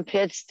the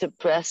armpits to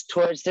press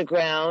towards the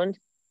ground.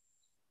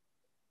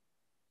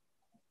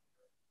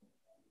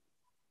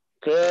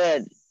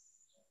 Good.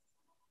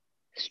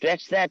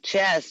 Stretch that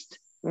chest.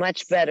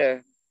 Much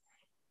better.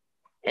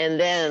 And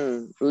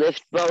then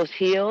lift both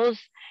heels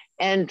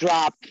and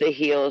drop the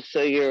heels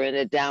so you're in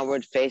a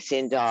downward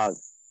facing dog.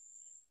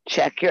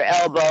 Check your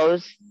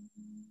elbows,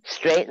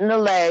 straighten the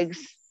legs,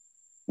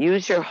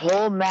 use your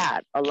whole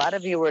mat. A lot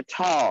of you are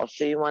tall,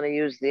 so you want to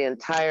use the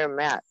entire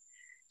mat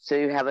so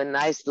you have a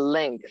nice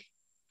length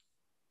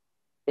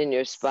in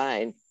your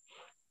spine.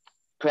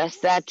 Press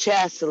that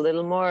chest a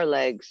little more,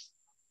 legs,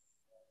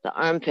 the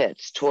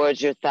armpits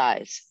towards your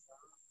thighs.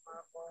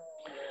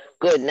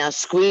 Good. Now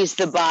squeeze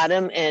the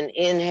bottom and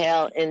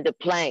inhale into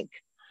plank.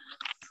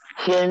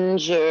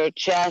 Hinge your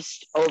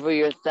chest over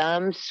your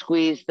thumbs.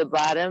 Squeeze the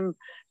bottom.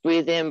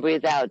 Breathe in,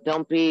 breathe out.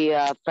 Don't be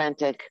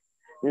frantic.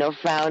 No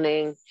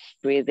frowning.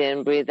 Breathe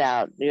in, breathe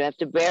out. You have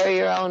to bear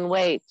your own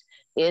weight.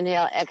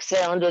 Inhale,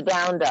 exhale into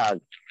down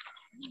dog.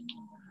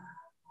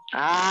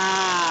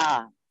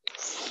 Ah,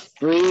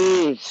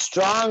 breathe.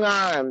 Strong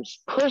arms.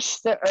 Push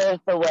the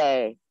earth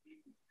away.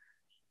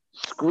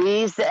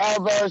 Squeeze the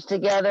elbows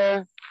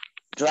together.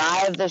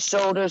 Drive the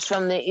shoulders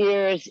from the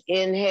ears.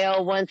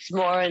 Inhale once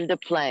more into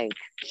plank.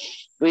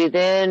 Breathe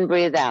in,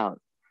 breathe out.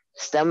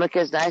 Stomach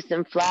is nice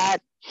and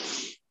flat.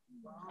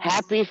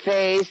 Happy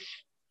face.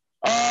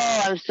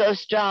 Oh, I'm so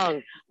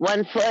strong.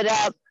 1 foot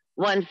up,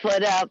 1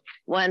 foot up,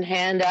 one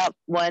hand up,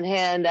 one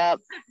hand up,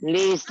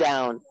 knees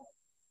down.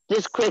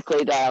 Just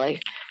quickly, darling.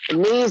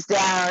 Knees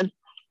down,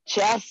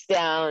 chest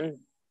down.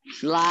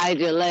 Slide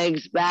your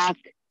legs back.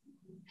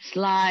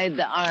 Slide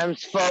the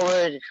arms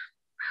forward.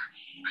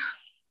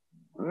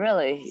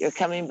 Really, you're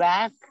coming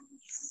back?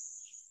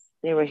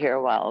 You were here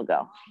a while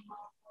ago.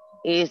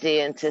 Easy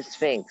into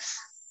Sphinx.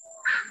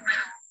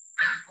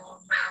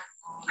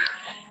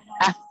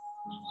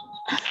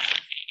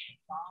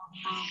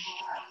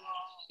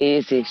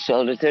 Easy,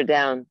 shoulders are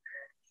down.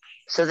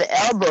 So the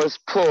elbows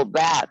pull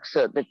back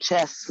so the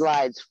chest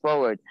slides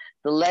forward.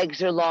 The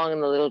legs are long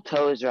and the little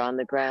toes are on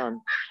the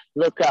ground.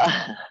 Look up.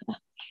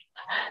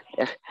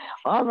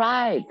 All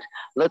right.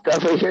 Look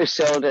over your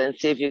shoulder and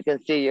see if you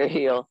can see your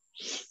heel.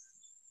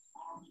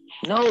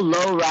 No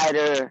low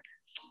rider,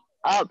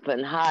 up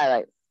and high,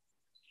 like,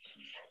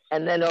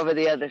 and then over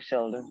the other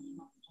shoulder.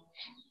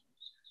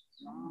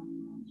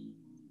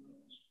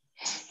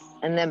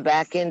 And then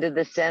back into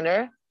the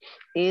center.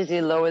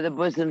 Easy, lower the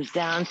bosoms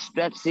down,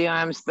 stretch the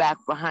arms back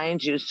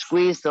behind you,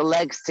 squeeze the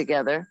legs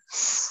together,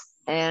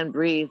 and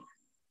breathe.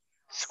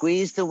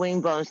 Squeeze the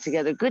wing bones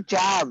together. Good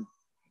job.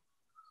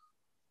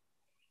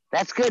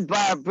 That's good,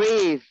 Barb.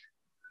 Breathe.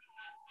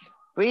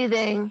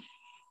 Breathing.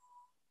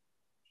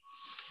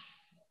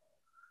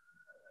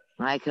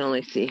 I can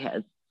only see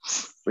head.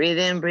 Breathe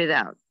in, breathe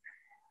out.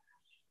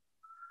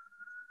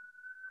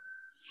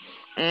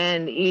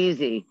 And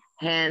easy.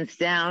 Hands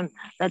down.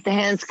 Let the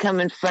hands come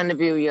in front of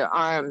you, your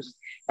arms,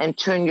 and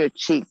turn your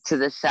cheek to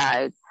the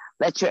side.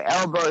 Let your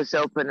elbows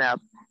open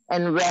up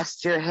and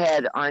rest your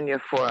head on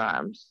your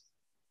forearms.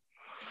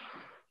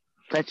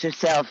 Let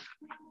yourself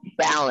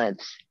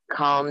balance.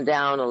 Calm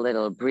down a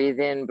little. Breathe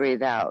in,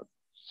 breathe out.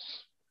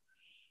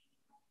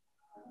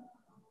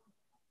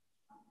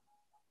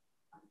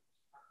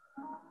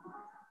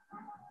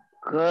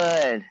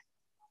 Good.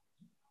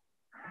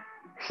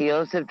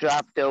 Heels have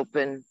dropped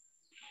open.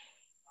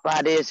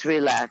 Body is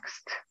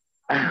relaxed.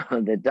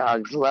 Oh, the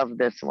dogs love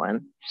this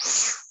one.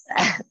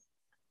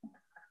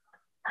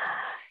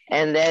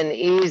 And then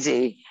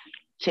easy.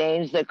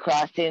 Change the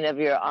crossing of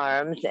your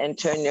arms and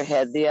turn your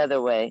head the other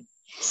way.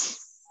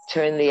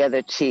 Turn the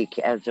other cheek,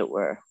 as it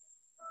were.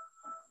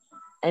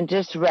 And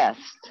just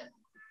rest.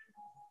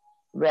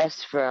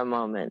 Rest for a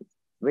moment.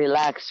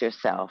 Relax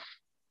yourself.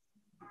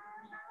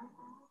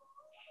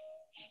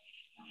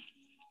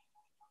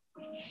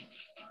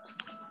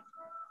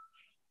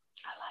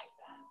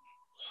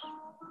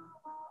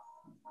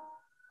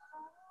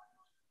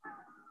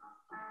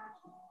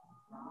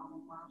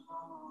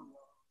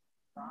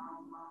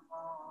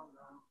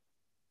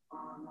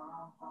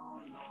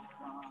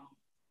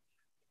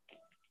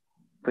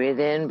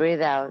 Breathe in,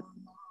 breathe out.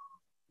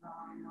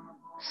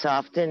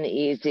 Soft and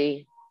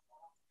easy.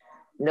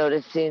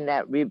 Noticing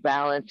that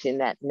rebalancing,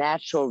 that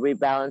natural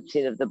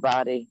rebalancing of the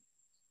body.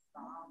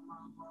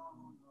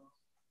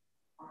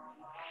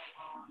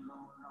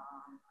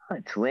 Oh,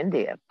 it's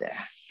windy up there.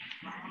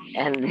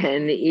 And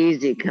then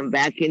easy, come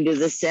back into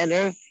the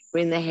center.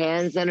 Bring the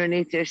hands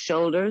underneath your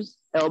shoulders.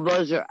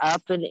 Elbows are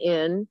up and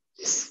in.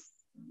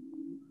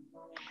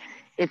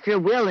 If you're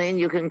willing,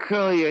 you can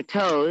curl your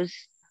toes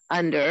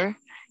under.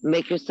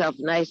 Make yourself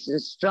nice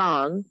and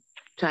strong.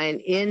 Try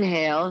and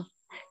inhale.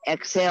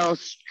 Exhale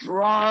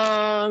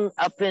strong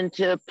up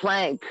into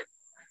plank.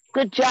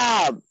 Good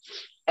job.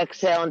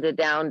 Exhale into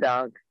down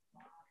dog.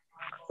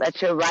 Let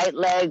your right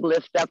leg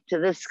lift up to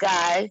the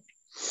sky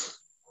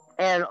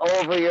and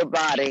over your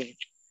body.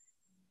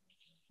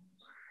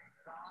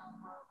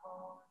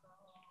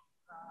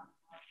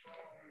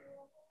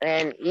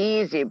 And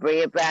easy, bring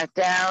it back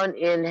down.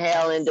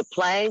 Inhale into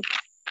plank.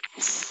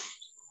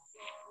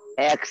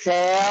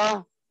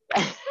 Exhale.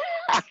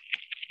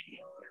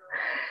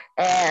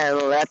 And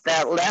let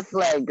that left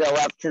leg go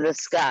up to the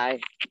sky.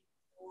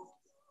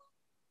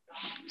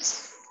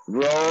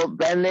 Roll,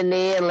 bend the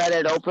knee and let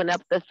it open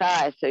up the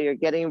thigh. So you're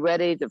getting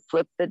ready to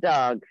flip the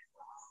dog.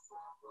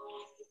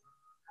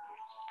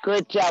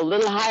 Good job. A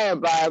little higher,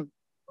 Barb.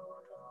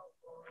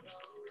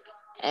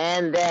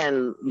 And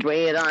then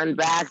bring it on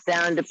back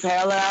down to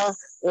parallel.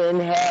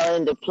 Inhale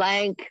into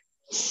plank.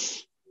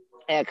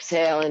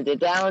 Exhale into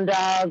down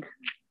dog.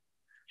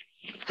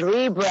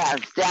 3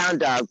 breaths, down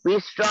dog. Be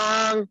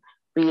strong,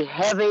 be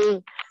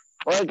heavy.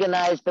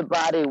 Organize the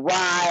body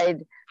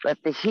wide. Let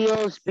the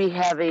heels be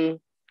heavy.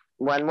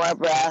 1 more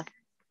breath.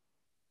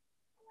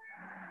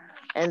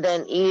 And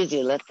then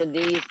easy. Let the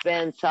knees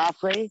bend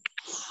softly.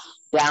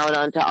 Down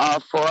onto all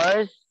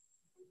fours.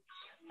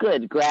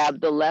 Good.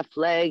 Grab the left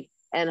leg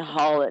and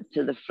haul it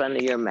to the front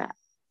of your mat.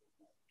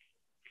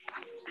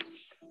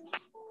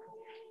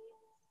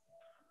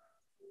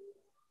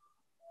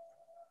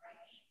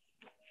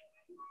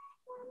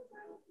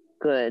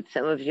 Good.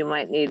 Some of you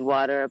might need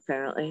water,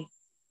 apparently.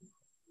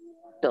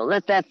 Don't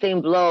let that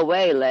thing blow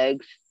away,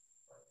 legs.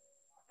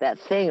 That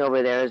thing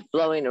over there is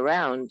blowing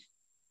around.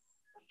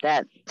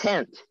 That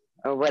tent,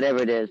 or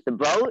whatever it is. The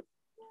boat?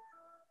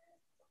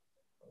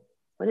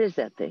 What is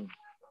that thing?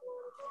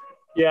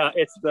 Yeah,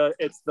 it's the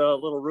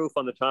little roof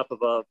on the top of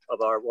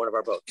one of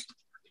our boats.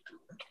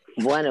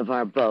 One of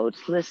our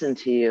boats. Listen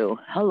to you.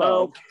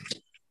 Hello. Oh.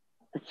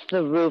 It's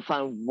the roof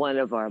on one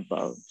of our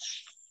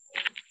boats.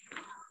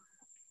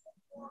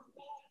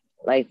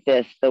 Like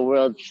this, the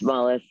world's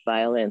smallest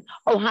violin.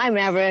 Oh, hi,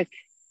 Maverick.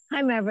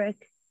 Hi, Maverick.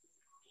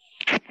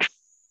 I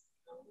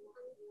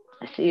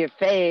see your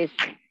face.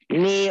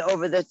 Knee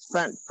over the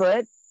front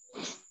foot.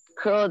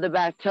 Curl the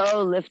back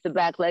toe. Lift the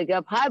back leg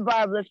up. Hi,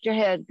 Barb. Lift your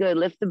head. Good.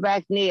 Lift the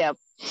back knee up.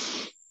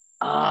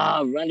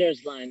 Ah,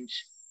 runner's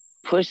lunge.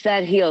 Push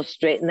that heel.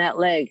 Straighten that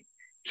leg.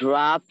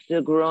 Drop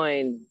the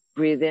groin.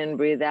 Breathe in,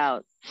 breathe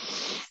out.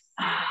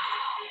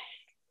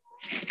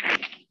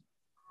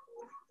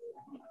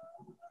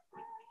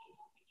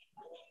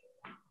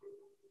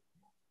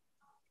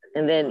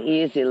 And then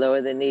easy,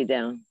 lower the knee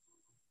down.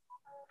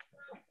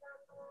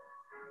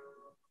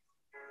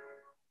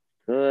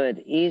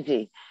 Good,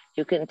 easy.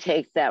 You can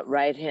take that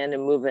right hand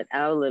and move it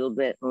out a little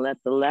bit and let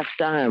the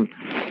left arm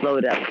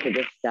float up to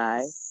the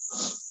sky.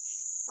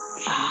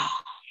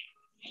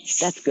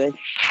 That's good.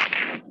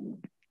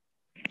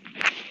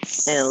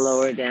 And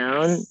lower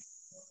down.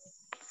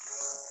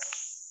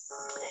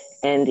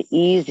 And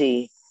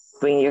easy.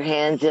 Bring your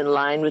hands in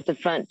line with the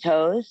front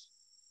toes.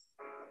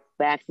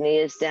 Back knee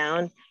is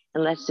down.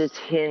 And let's just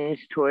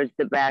hinge towards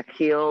the back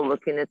heel,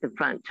 looking at the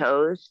front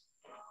toes.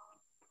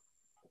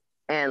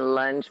 And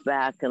lunge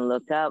back and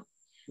look up,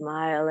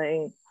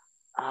 smiling.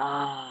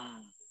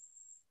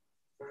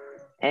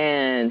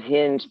 And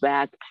hinge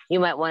back. You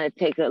might want to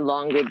take a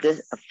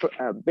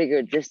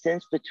bigger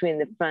distance between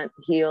the front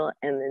heel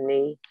and the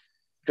knee.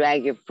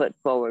 Drag your foot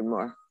forward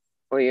more,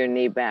 or your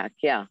knee back,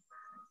 yeah.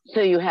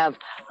 So you have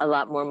a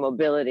lot more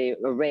mobility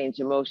or range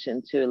of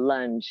motion to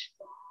lunge.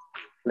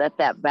 Let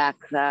that back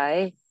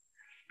thigh.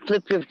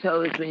 Flip your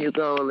toes when you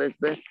go,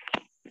 Elizabeth.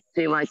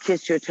 So you want to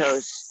kiss your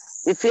toes.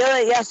 You feel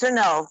it, yes or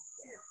no?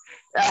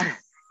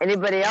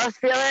 Anybody else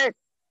feel it?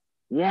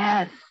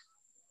 Yes.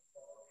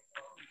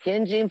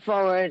 Hinging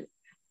forward.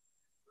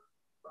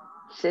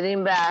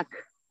 Sitting back.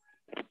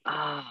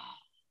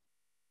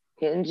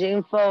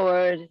 Hinging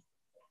forward.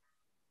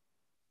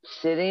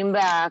 Sitting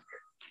back.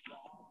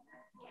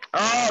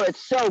 Oh,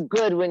 it's so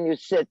good when you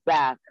sit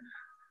back.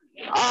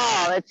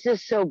 Oh, it's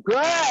just so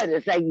good.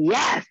 It's like,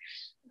 yes.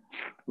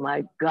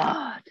 My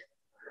God.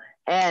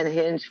 And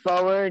hinge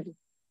forward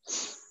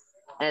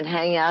and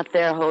hang out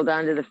there. Hold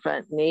on to the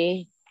front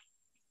knee.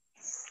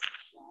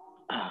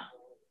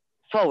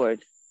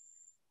 Forward.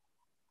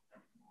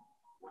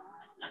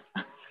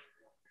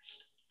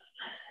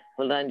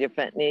 Hold on to your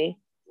front knee.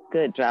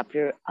 Good. Drop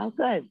your, oh,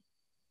 good.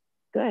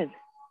 Good.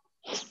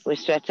 We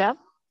stretch up.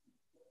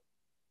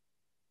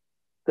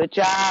 Good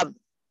job.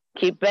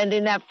 Keep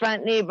bending that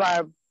front knee,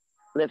 Barb.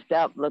 Lift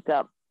up, look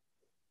up.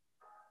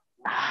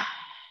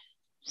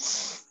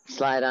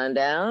 Slide on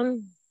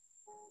down.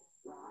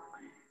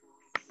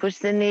 Push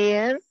the knee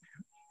in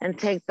and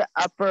take the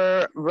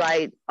upper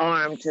right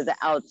arm to the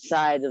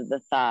outside of the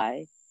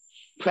thigh.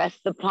 Press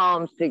the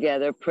palms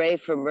together. Pray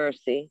for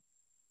mercy.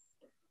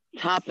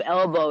 Top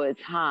elbow is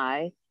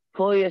high.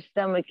 Pull your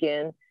stomach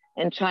in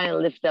and try and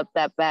lift up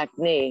that back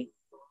knee.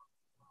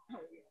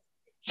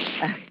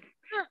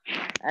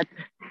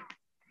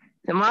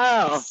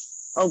 Tomorrow.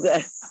 Oh,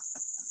 good.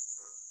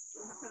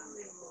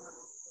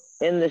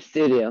 In the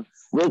studio.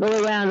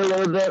 Wiggle around a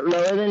little bit,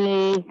 lower the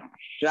knee,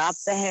 drop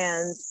the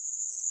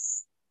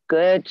hands.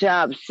 Good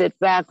job. Sit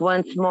back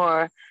once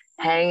more.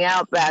 Hang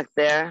out back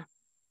there.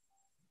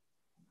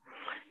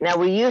 Now,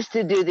 we used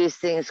to do these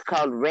things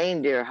called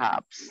reindeer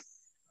hops.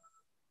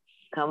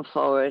 Come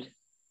forward.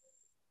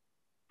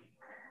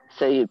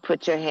 So you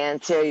put your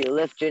hands here, you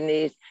lift your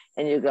knees,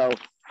 and you go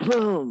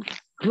boom,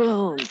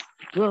 boom,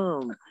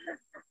 boom.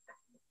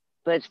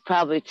 But it's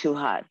probably too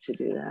hot to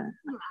do that.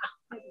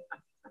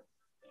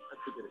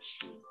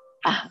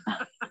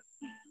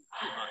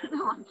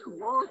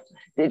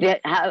 Did you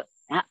have,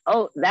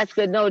 oh, that's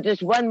good. No,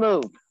 just one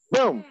move.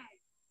 Boom.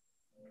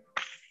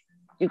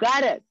 You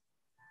got it.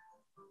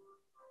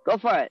 Go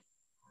for it.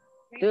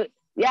 Do it.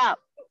 Yeah.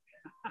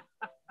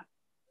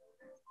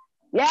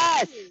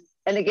 Yes.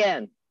 And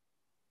again.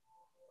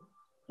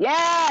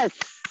 Yes.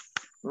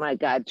 My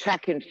God,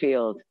 track and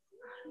field.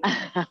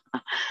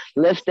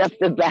 Lift up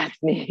the back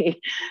knee.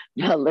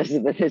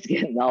 Elizabeth is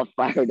getting all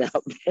fired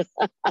up.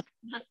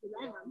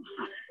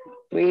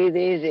 Breathe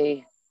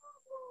easy.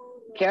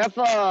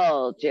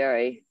 Careful,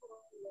 Jerry.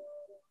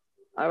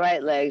 All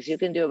right, legs. You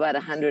can do about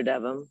 100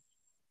 of them.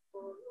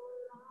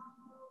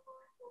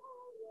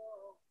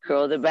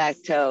 Curl the back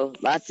toe.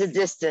 Lots of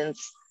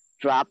distance.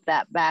 Drop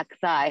that back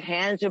thigh.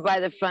 Hands are by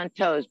the front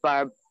toes,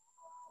 Barb.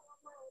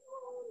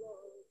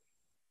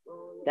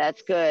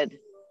 That's good.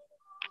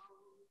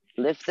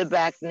 Lift the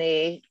back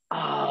knee.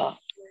 Oh,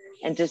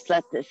 and just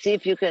see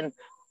if you can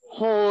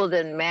hold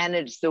and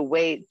manage the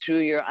weight through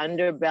your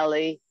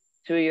underbelly,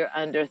 through your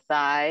under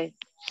thigh.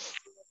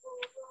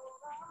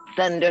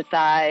 Thunder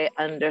thigh,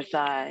 under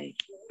thigh.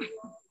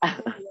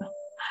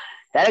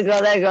 There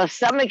you go.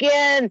 Stomach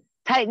in.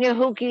 Tighten your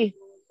hookie.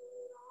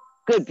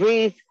 Good,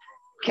 breathe.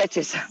 Catch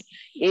yourself.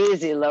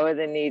 Easy, lower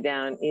the knee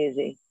down,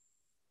 easy.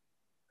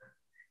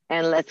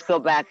 And let's go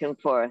back and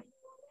forth.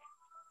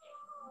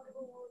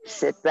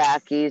 Sit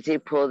back, easy,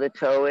 pull the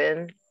toe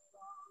in.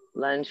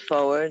 Lunge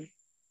forward.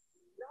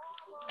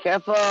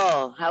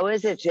 Careful. How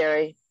is it,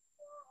 Jerry?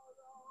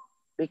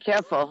 Be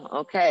careful.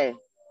 Okay.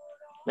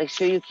 Make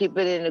sure you keep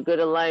it in a good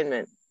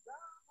alignment.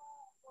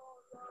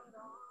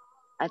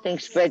 I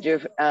think spread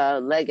your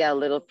leg out a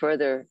little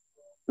further,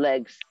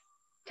 legs.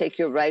 Take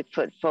your right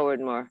foot forward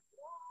more.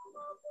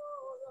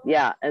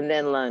 Yeah, and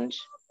then lunge.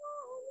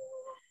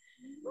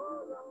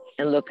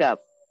 And look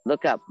up,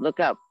 look up, look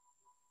up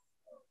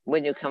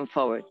when you come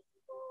forward.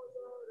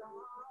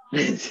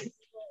 And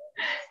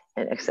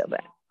exhale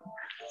back.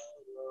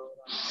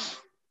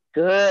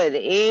 Good,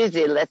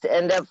 easy. Let's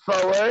end up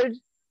forward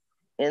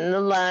in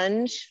the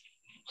lunge.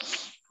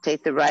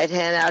 Take the right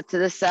hand out to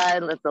the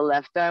side. Let the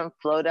left arm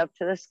float up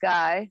to the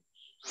sky.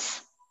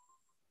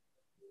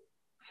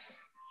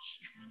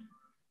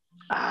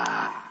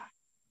 Ah.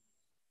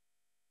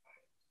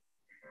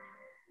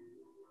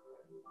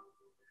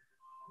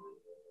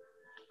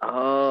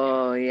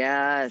 Oh,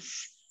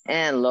 yes.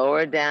 And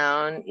lower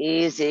down,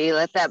 easy.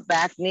 Let that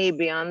back knee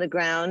be on the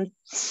ground.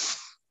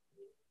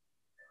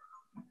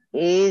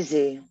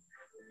 Easy.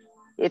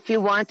 If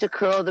you want to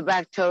curl the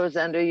back toes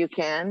under, you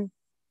can.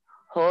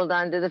 Hold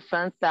on to the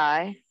front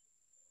thigh.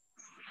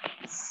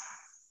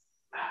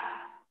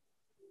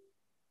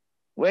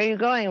 Where are you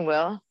going,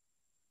 Will?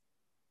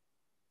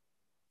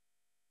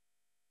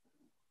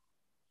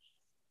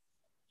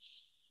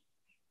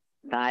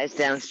 Thighs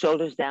down,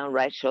 shoulders down,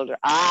 right shoulder.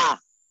 Ah!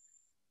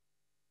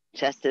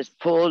 Chest is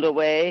pulled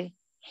away.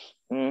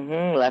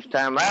 Left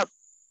arm up.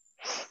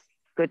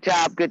 Good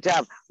job, good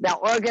job. Now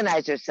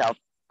organize yourself.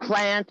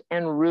 Plant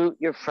and root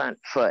your front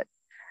foot.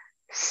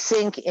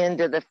 Sink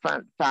into the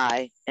front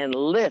thigh and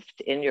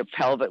lift in your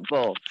pelvic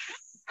bowl.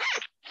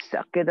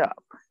 Suck it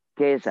up.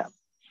 Gaze up.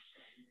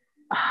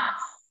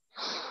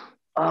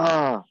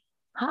 Oh,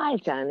 hi,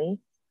 Johnny.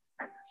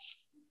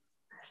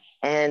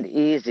 And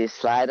easy.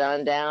 Slide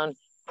on down.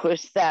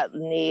 Push that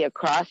knee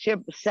across your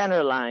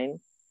center line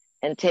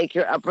and take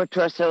your upper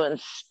torso and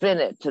spin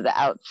it to the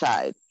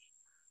outside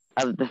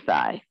of the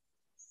thigh.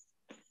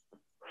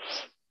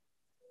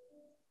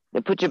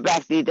 Then put your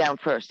back knee down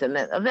first, and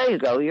then, oh, there you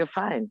go, you're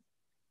fine.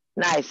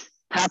 Nice.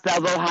 Top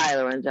elbow high,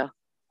 Lorenzo.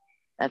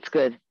 That's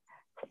good.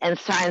 And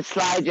try and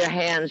slide your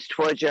hands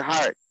towards your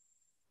heart.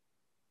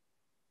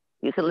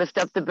 You can lift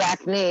up the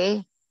back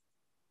knee.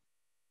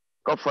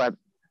 Go for it.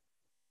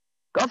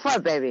 Go for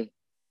it, baby.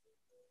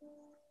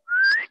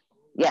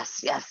 Yes,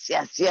 yes,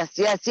 yes, yes,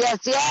 yes, yes,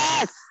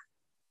 yes.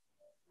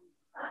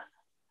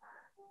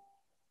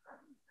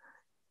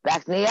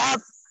 Back knee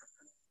up.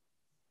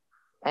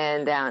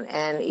 And down,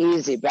 and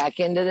easy. Back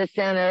into the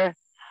center.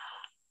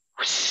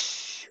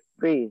 Whoosh.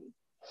 Breathe.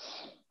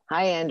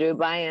 Hi, Andrew.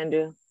 Bye,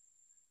 Andrew.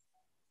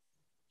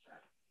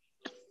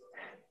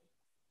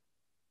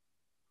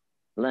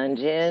 Lunge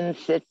in,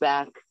 sit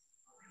back.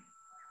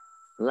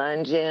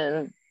 Lunge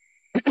in.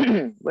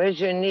 Where's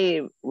your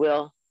knee,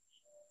 Will?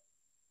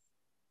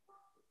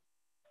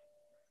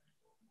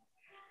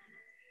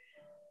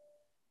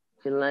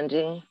 You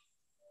lunging?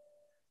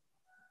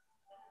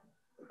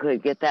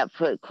 Good. Get that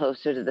foot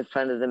closer to the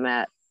front of the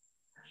mat.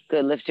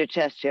 Good. Lift your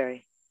chest,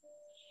 Jerry.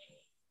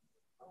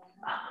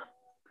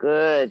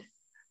 Good.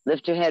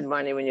 Lift your head,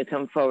 Marnie, when you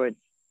come forward,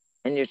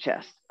 and your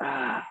chest.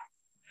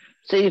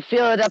 So you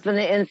feel it up in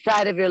the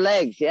inside of your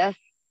legs, yes?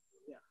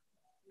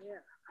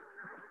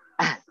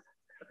 Yeah.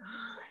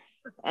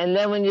 And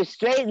then when you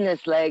straighten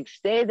this leg,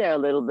 stay there a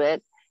little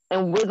bit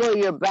and wiggle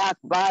your back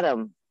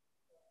bottom.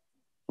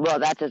 Well,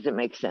 that doesn't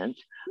make sense,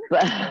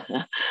 but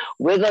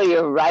wiggle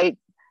your right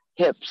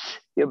hips,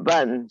 your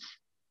buns,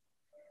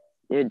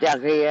 your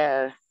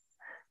derriere.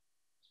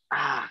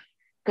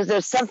 Because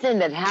there's something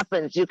that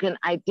happens. You can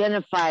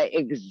identify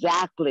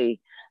exactly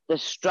the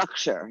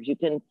structure. You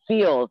can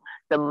feel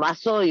the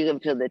muscle, you can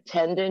feel the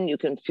tendon, you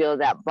can feel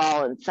that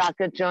ball and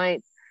socket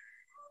joint.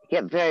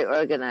 Get very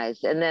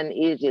organized. And then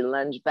easy,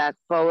 lunge back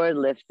forward,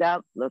 lift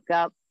up, look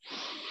up,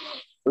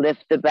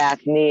 lift the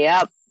back knee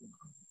up.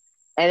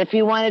 And if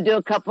you want to do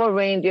a couple of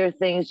reindeer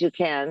things, you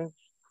can.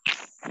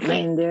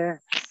 Reindeer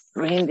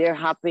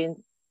hopping.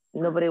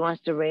 Nobody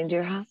wants to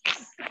reindeer hop?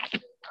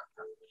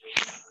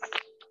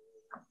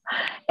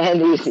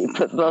 And easy,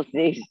 put both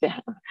knees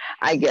down.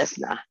 I guess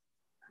not.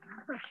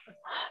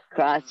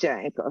 Cross your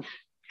ankles,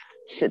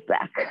 sit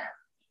back.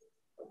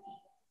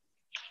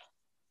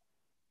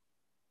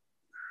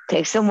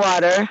 Take some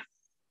water.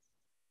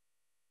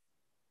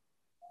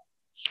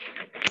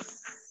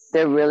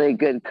 They're really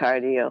good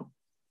cardio.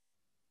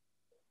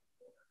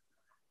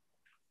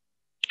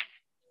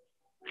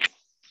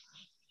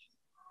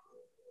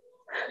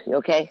 You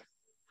okay?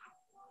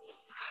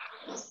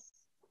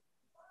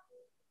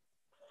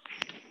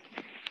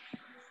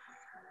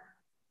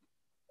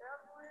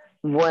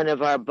 One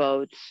of our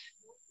boats.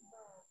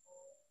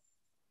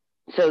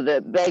 So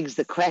that begs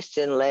the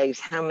question, legs,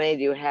 how many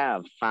do you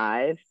have?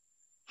 5,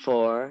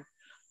 4,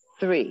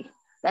 3.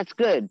 That's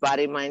good.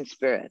 Body, mind,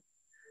 spirit.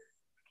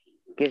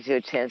 Gives you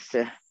a chance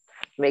to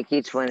make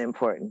each one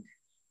important.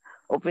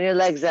 Open your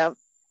legs up.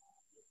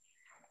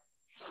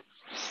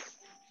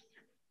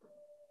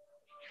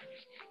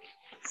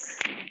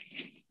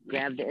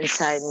 Grab the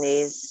inside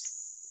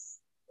knees.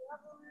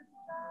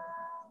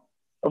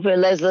 Open your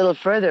legs a little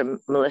further,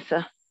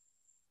 Melissa.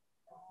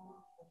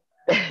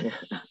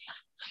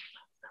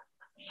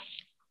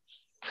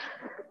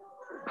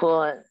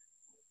 Pull it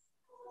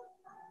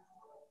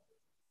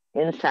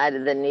inside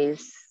of the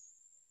knees.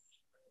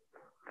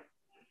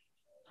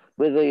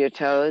 Wiggle your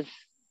toes.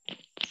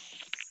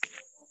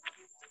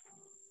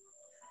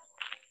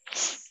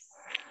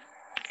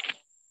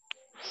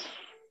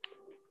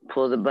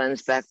 Pull the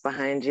buns back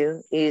behind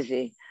you.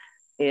 Easy.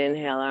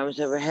 Inhale, arms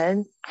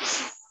overhead.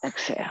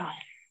 Exhale.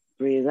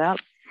 Breathe up.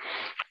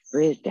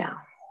 Breathe down.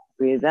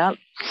 Breathe up.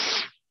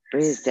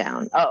 Breathe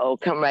down. Uh-oh,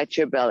 come right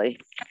to your belly.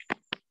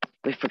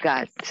 We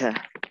forgot to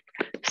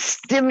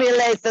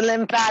stimulate the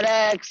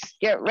lymphatics.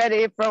 Get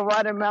ready for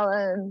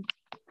watermelon.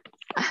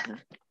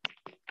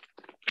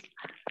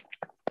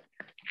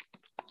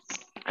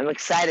 I'm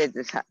excited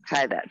to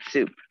try that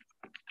soup.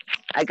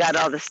 I got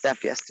all the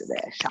stuff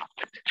yesterday. I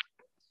shopped.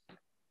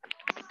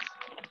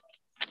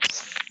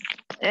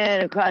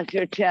 And across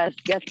your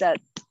chest, get that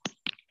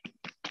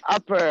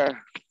upper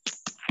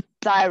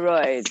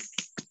thyroid,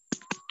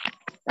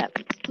 that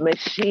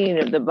machine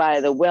of the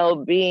body, the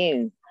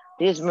well-being,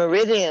 these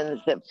meridians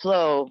that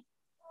flow.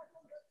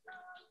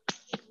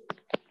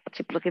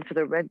 Keep looking for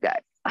the red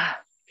guy.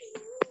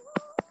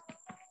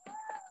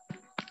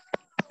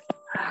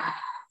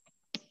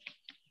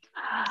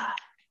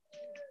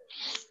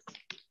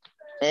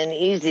 And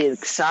easy,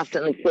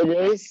 soften the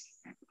kidneys.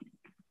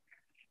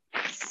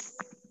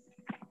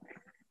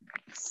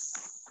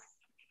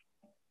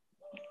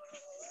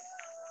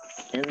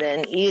 And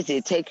then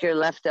easy, take your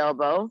left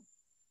elbow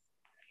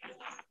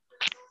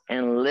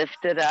and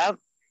lift it up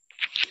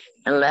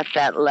and let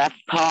that left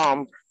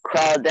palm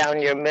crawl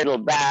down your middle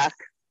back.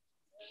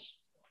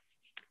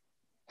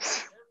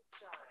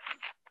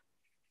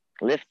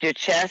 Lift your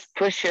chest,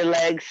 push your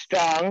legs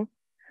strong,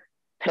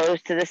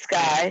 toes to the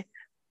sky.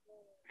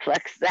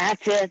 Flex,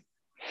 that's it.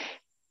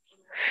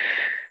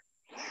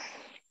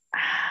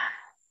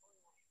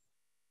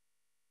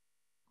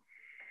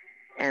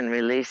 And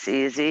release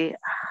easy.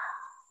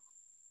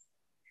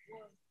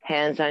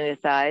 Hands on your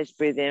thighs,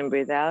 breathe in,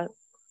 breathe out.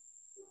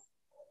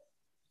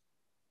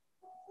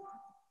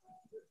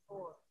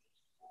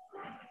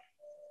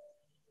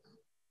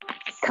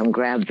 Come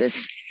grab this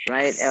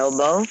right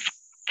elbow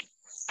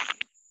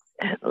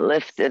and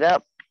lift it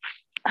up.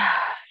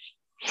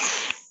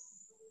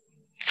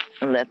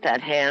 And let that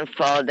hand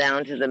fall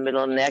down to the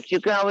middle neck. You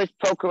can always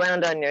poke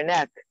around on your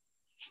neck.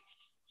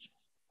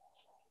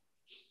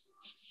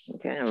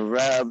 Okay,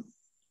 rub.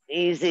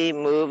 Easy,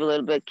 move a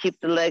little bit. Keep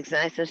the legs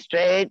nice and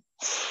straight.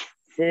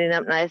 Sitting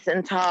up nice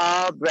and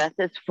tall. Breath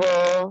is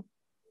full.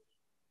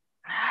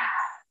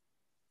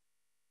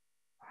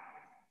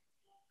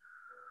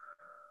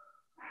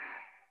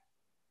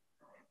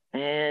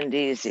 And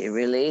easy,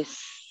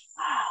 release.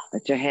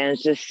 Let your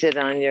hands just sit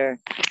on your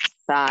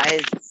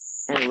thighs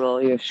and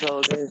roll your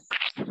shoulders.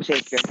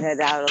 Shake your head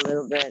out a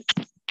little bit.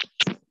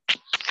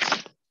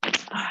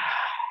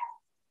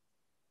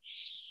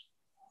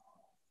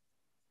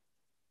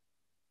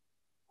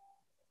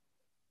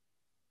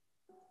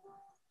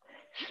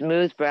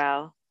 Smooth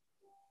brow.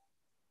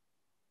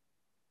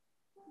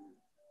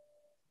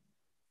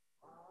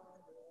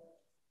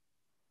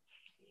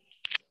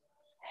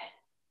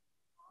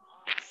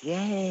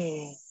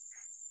 Yay.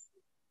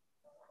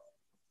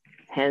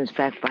 Hands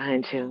back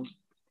behind you.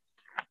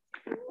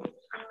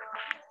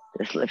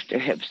 Just lift your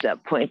hips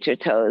up, point your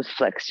toes,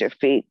 flex your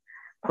feet,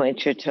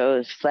 point your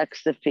toes,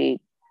 flex the feet.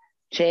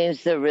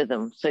 Change the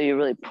rhythm so you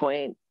really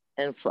point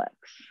and flex.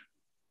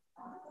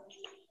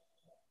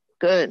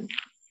 Good.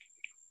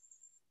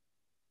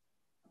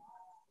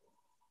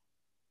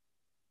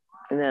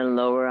 And then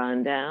lower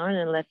on down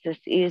and let this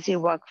easy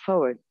walk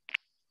forward.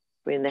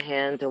 Bring the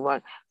hands and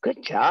walk.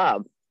 Good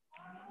job.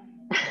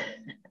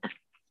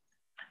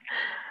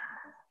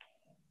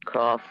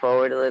 Crawl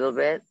forward a little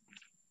bit.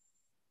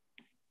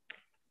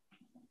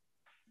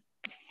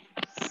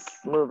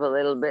 Move a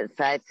little bit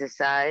side to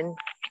side.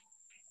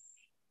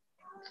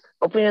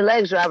 Open your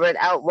legs, Robert,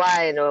 out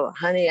wide. Oh,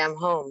 honey, I'm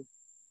home.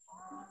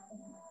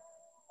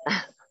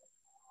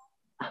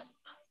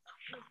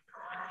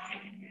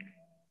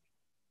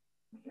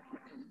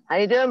 How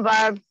you doing,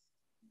 Barb?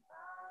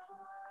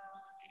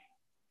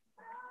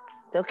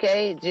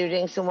 Okay, did you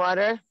drink some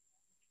water?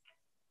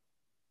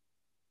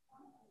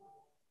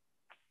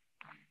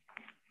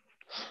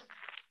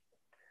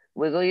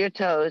 Wiggle your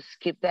toes.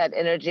 Keep that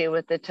energy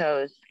with the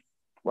toes.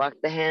 Walk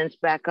the hands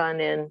back on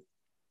in.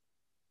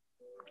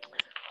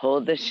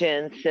 Hold the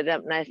shin, sit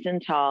up nice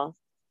and tall.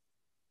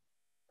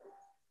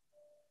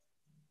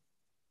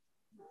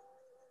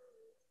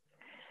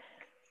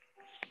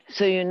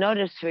 So you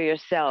notice for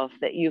yourself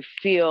that you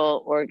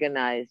feel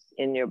organized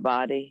in your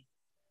body,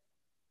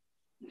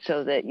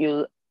 so that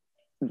you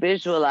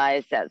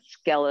visualize that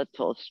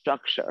skeletal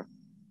structure.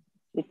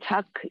 You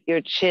tuck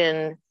your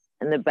chin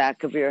and the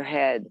back of your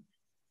head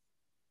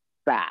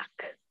back.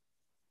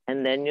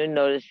 And then you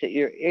notice that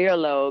your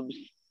earlobes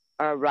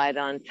are right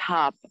on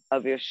top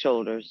of your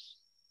shoulders.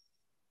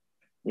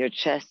 Your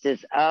chest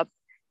is up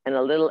and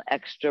a little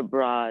extra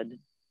broad.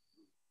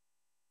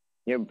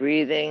 You're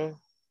breathing.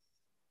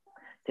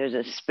 There's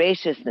a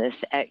spaciousness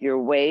at your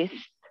waist,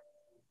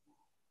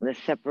 the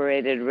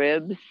separated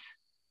ribs.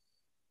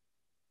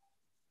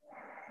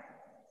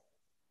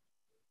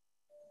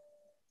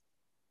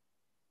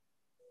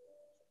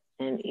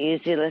 And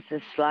easy, let's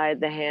just slide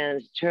the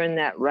hands, turn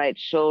that right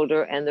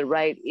shoulder and the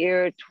right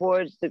ear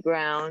towards the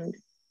ground.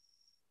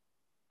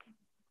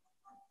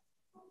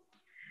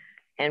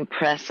 And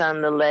press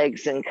on the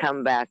legs and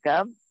come back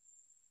up.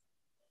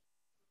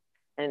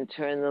 And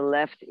turn the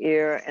left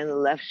ear and the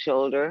left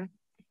shoulder.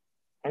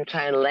 And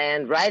try and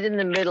land right in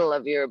the middle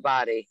of your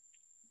body.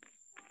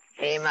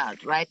 Aim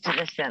out right to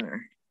the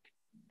center.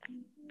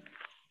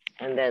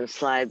 And then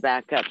slide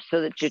back up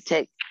so that you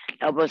take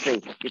elbows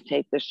lead. You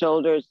take the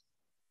shoulders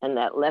and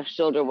that left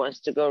shoulder wants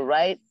to go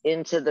right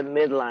into the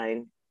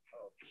midline.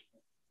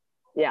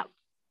 Yeah.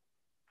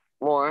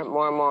 More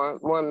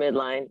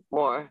midline,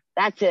 more.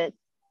 That's it.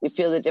 You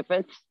feel the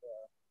difference?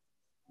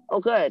 Oh,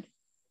 good.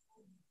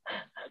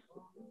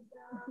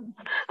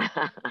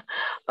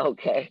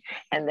 Okay,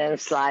 and then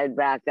slide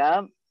back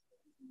up.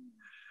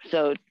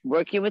 So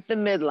working with the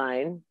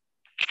midline,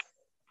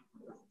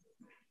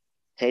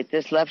 take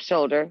this left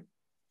shoulder,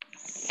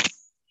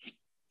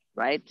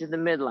 right to the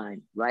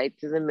midline, right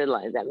to the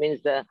midline. That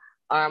means the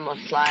arm will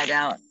slide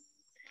out.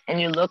 And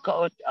you look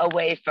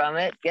away from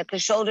it, get the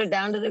shoulder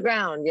down to the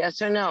ground,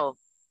 yes or no?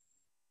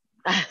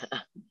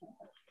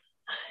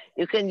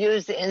 You can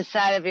use the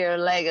inside of your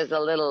leg as a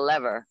little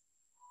lever.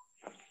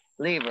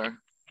 Lever.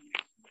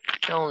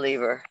 Don't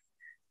lever.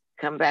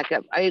 Come back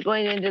up. Are you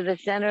going into the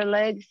center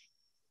legs?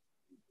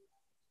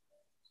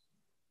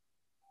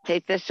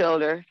 Take the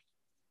shoulder,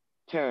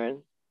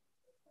 turn,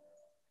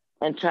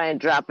 and try and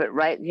drop it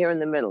right here in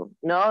the middle.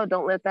 No,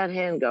 don't let that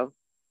hand go.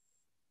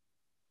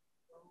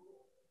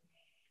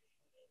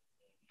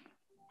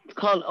 It's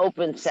called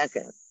open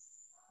second.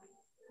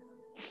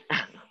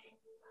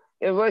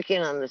 You're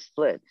working on the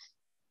splits.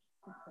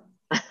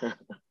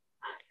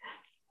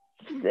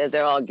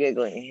 They're all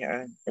giggling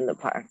here in the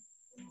park.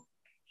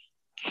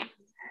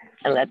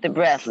 And let the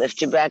breath lift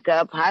you back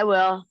up. Hi,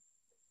 Will.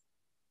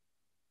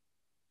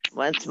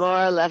 Once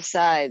more, left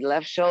side,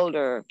 left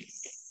shoulder.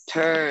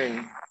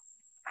 Turn.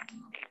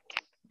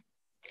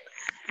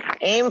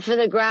 Aim for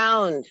the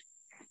ground.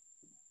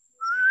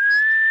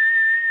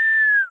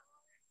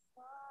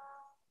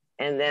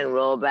 And then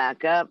roll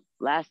back up.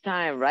 Last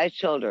time, right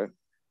shoulder.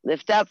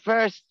 Lift up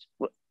first,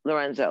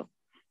 Lorenzo.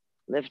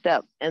 Lift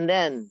up. And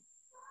then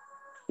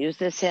use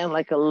this hand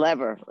like a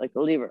lever, like a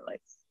lever,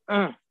 like,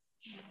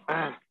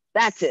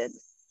 that's it.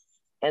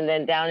 And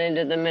then down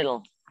into the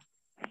middle.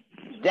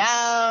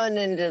 Down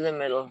into the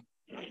middle.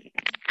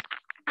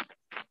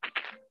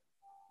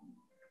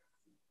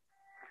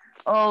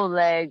 Oh,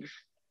 legs.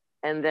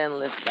 And then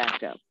lift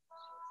back up.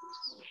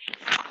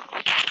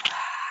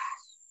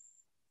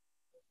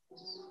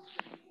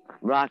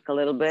 Rock a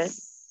little bit.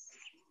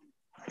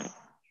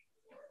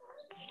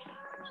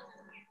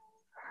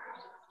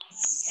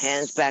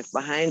 Hands back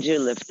behind you,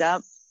 lift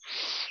up.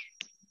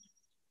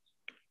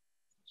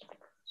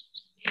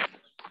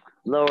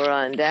 Lower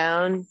on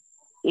down.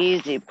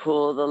 Easy,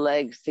 pull the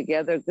legs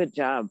together. Good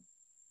job.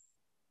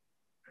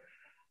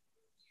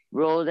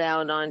 Roll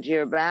down onto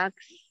your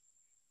backs.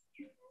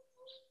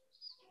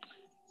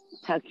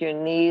 Tuck your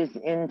knees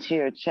into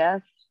your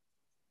chest.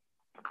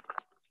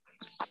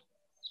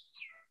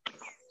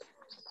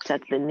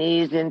 Tuck the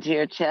knees into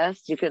your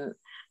chest. You can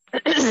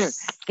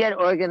get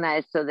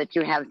organized so that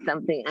you have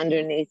something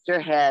underneath your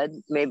head,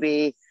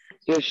 maybe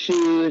your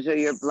shoes or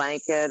your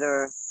blanket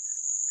or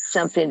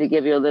something to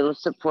give you a little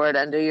support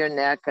under your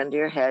neck, under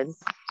your head.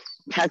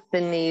 Tuck the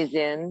knees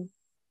in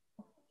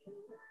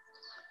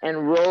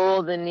and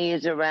roll the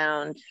knees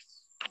around.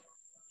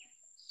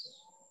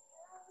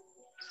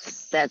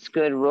 That's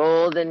good.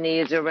 Roll the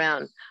knees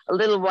around. A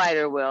little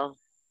wider, Will.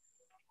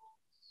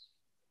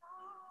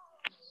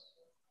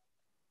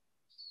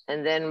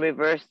 And then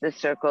reverse the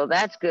circle.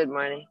 That's good,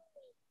 Marnie.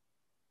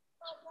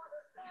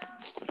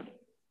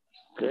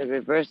 Good.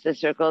 Reverse the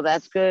circle.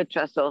 That's good,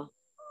 Trestle.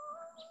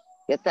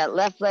 Get that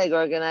left leg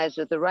organized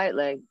with the right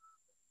leg.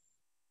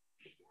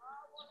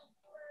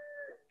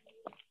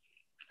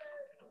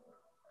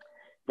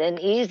 Then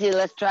easy,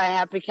 let's try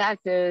happy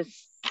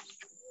cactus.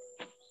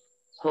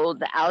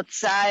 Hold the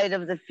outside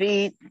of the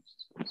feet,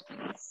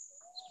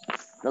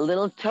 the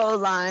little toe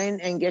line,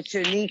 and get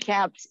your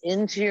kneecaps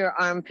into your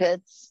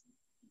armpits.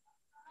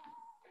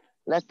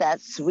 Let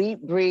that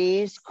sweet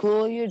breeze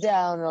cool you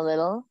down a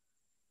little.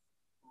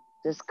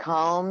 Just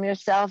calm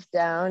yourself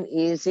down.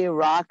 Easy.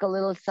 Rock a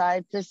little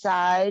side to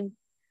side.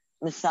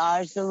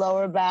 Massage the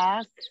lower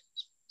back.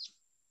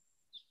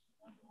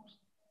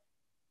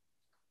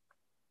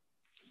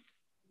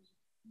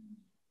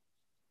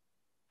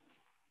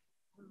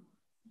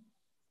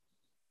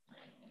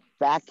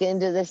 Back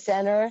into the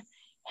center.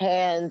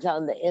 Hands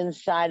on the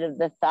inside of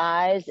the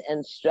thighs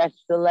and stretch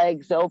the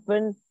legs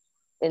open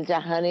into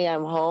honey,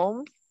 I'm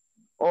home.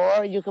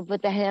 Or you can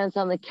put the hands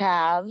on the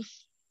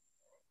calves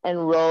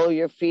and roll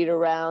your feet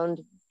around,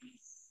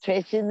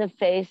 tracing the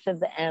face of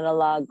the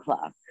analog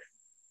clock.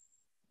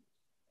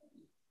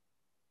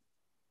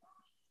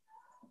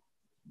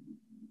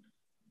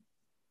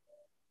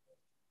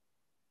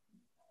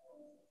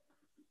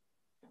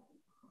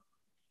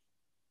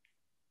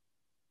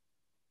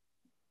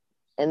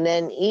 And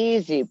then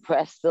easy,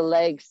 press the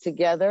legs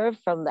together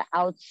from the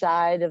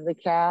outside of the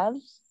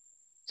calves,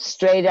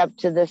 straight up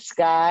to the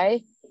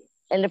sky.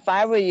 And if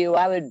I were you,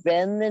 I would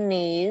bend the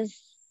knees,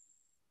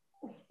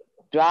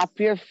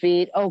 drop your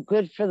feet. Oh,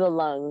 good for the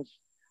lungs.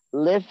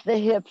 Lift the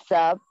hips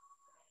up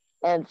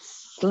and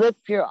slip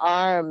your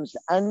arms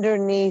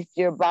underneath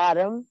your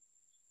bottom.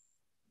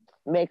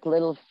 Make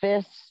little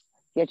fists.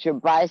 Get your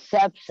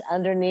biceps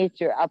underneath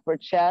your upper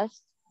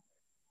chest.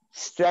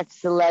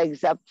 Stretch the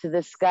legs up to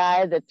the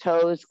sky. The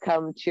toes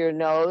come to your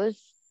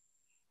nose.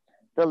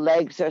 The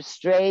legs are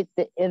straight.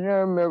 The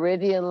inner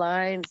meridian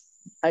line,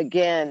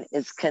 again,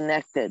 is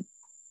connected.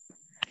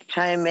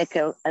 Try and make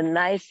a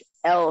nice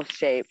L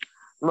shape.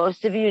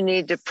 Most of you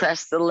need to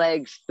press the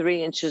legs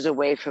 3 inches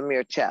away from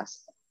your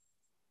chest,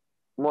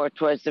 more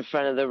towards the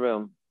front of the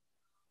room.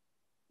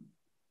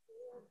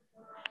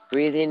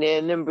 Breathing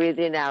in and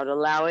breathing out,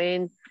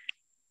 allowing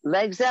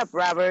legs up,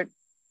 Robert.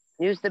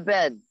 Use the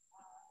bed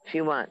if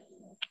you want.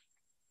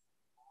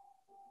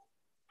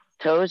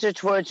 Toes are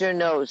towards your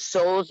nose.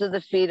 Soles of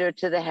the feet are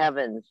to the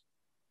heavens.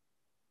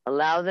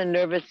 Allow the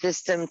nervous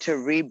system to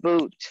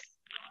reboot.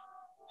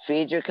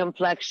 Feed your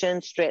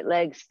complexion. Straight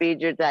legs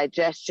feed your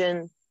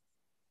digestion.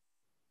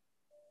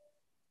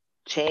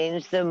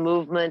 Change the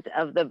movement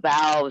of the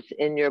valves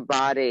in your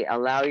body.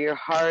 Allow your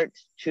heart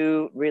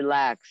to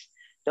relax.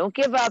 Don't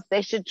give up.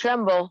 They should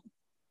tremble.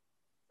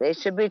 They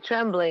should be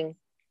trembling.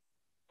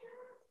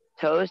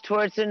 Toes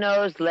towards the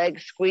nose,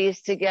 legs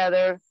squeezed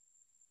together.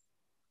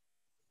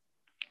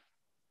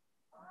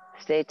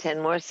 Stay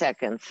 10 more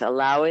seconds,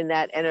 allowing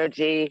that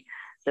energy,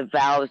 the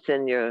valves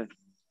in your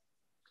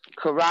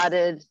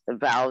carotid, the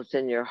valves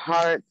in your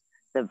heart,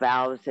 the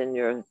valves in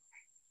your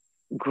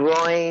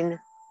groin,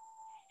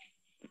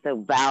 the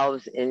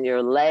valves in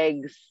your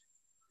legs.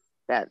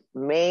 That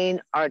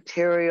main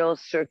arterial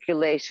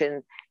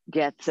circulation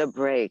gets a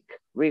break.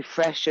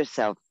 Refresh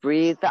yourself.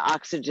 Breathe the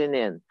oxygen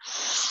in.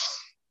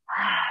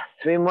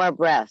 3 more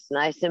breaths,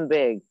 nice and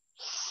big.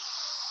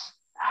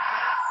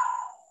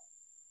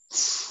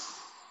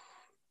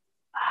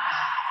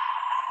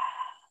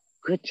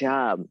 Good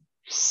job.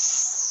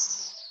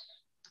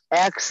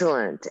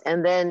 Excellent.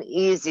 And then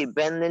easy,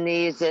 bend the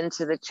knees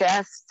into the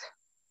chest.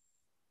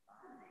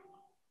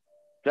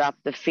 Drop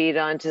the feet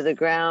onto the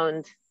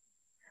ground.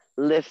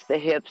 Lift the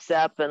hips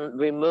up and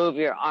remove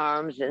your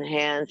arms and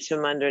hands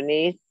from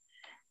underneath.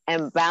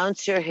 And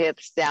bounce your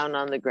hips down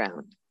on the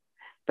ground.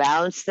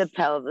 Bounce the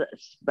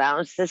pelvis,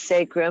 bounce the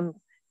sacrum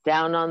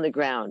down on the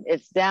ground.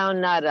 It's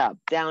down, not up.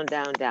 Down,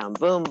 down, down.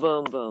 Boom,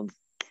 boom, boom.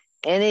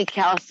 Any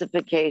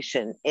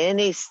calcification,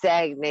 any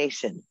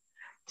stagnation,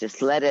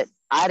 just let it,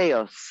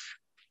 adios.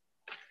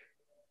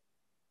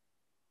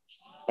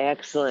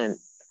 Excellent.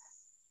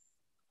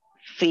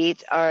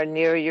 Feet are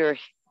near your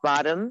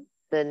bottom.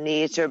 The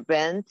knees are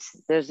bent.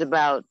 There's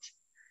about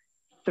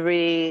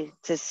 3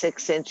 to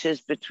 6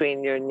 inches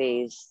between your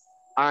knees.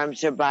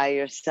 Arms are by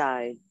your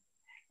side.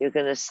 You're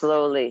going to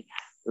slowly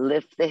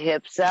lift the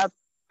hips up,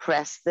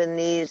 press the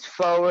knees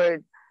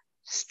forward,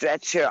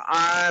 stretch your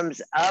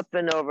arms up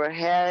and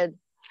overhead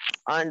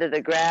onto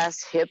the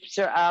grass. Hips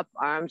are up,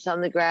 arms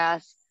on the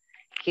grass.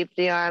 Keep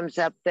the arms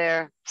up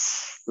there.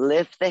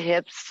 Lift the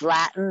hips,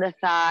 flatten the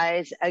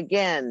thighs.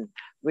 Again,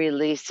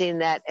 releasing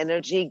that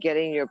energy,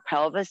 getting your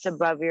pelvis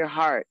above your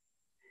heart.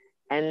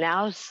 And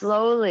now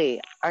slowly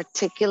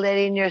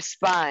articulating your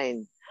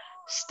spine,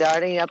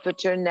 starting up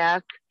at your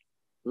neck.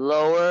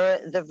 Lower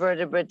the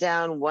vertebra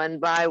down one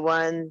by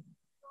one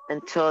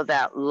until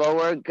that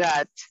lower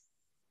gut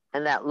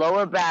and that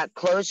lower back.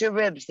 Close your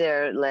ribs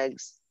there,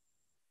 legs.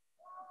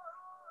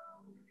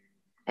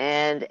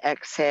 And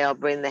exhale,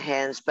 bring the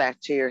hands back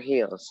to your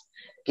heels.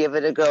 Give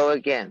it a go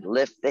again.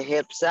 Lift the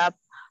hips up,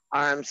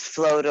 arms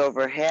float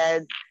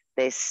overhead.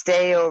 They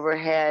stay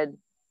overhead.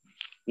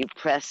 You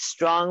press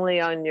strongly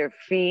on your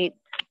feet.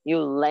 You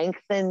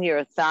lengthen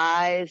your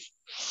thighs.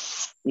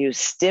 You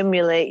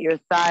stimulate your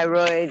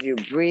thyroid. You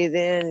breathe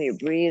in, you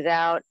breathe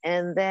out,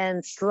 and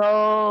then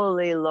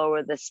slowly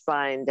lower the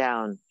spine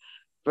down,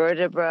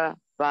 vertebra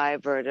by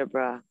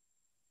vertebra.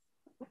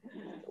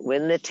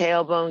 When the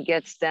tailbone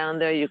gets down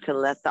there, you can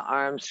let the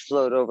arms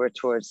float over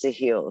towards the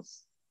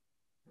heels.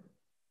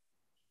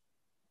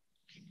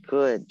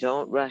 Good,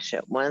 don't rush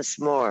it. Once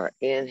more,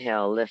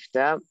 inhale, lift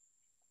up.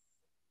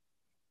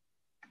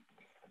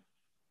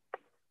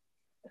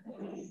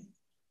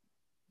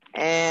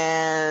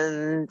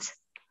 and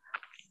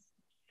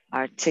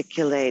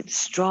articulate,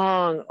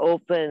 strong,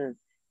 open.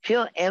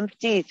 Feel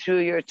empty through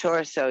your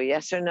torso,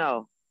 yes or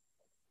no?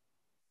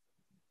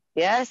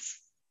 Yes?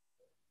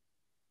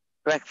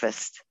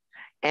 Breakfast.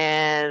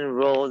 And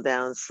roll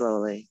down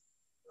slowly.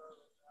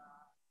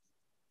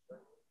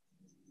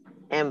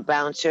 And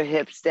bounce your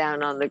hips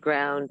down on the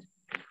ground.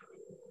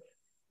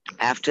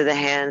 After the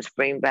hands,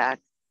 bring back,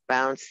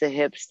 bounce the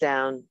hips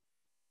down.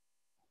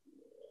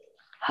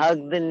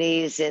 Hug the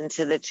knees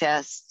into the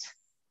chest.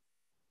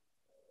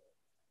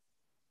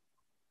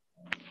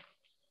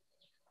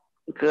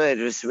 Good,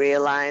 just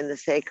realign the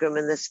sacrum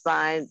and the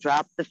spine.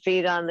 Drop the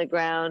feet on the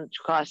ground.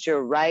 Cross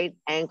your right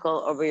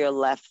ankle over your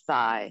left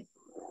thigh.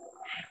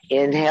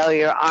 Inhale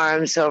your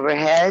arms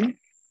overhead.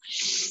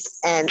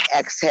 And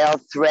exhale,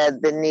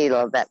 thread the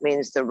needle. That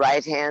means the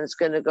right hand's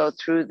going to go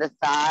through the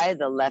thigh.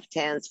 The left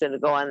hand's going to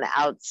go on the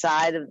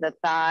outside of the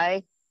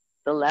thigh,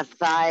 the left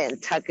thigh,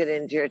 and tuck it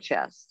into your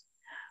chest.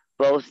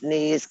 Both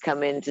knees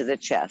come into the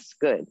chest.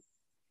 Good.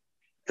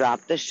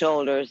 Drop the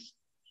shoulders.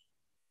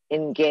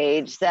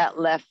 Engage that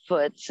left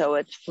foot so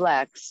it's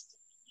flexed.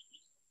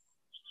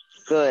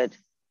 Good.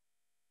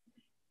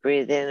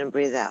 Breathe in and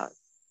breathe out.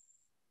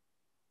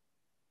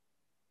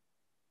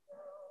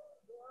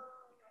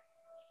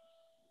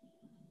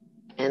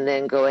 And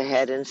then go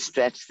ahead and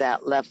stretch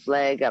that left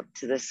leg up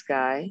to the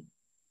sky.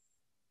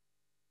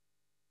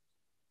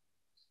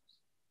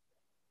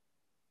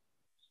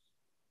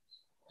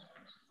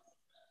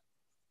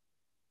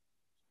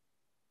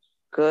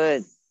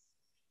 Good.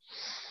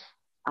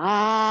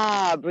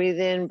 Breathe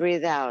in,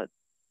 breathe out.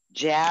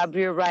 Jab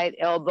your right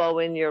elbow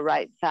in your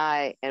right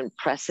thigh and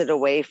press it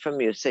away from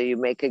you so you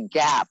make a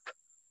gap.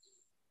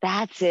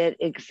 That's it,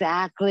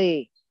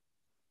 exactly.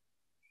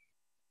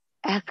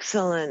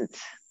 Excellent.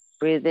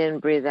 Breathe in,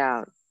 breathe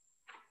out.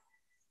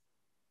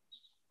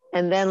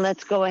 And then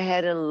let's go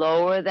ahead and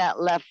lower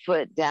that left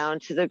foot down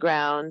to the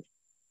ground.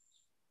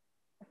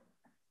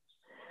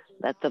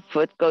 Let the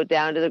foot go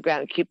down to the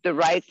ground. Keep the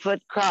right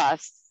foot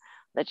crossed.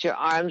 Let your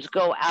arms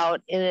go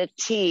out in a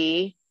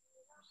T.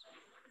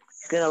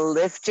 You're going to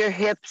lift your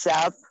hips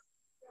up.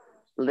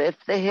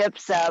 Lift the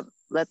hips up.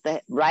 Let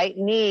the right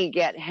knee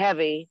get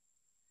heavy.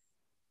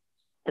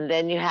 And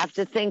then you have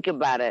to think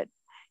about it.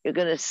 You're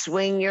going to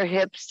swing your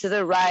hips to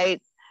the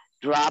right,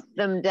 drop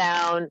them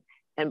down,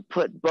 and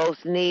put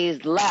both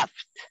knees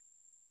left.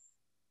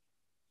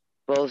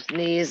 Both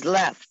knees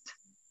left.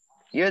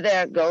 You're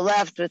there. Go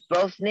left with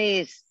both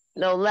knees.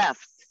 No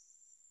left.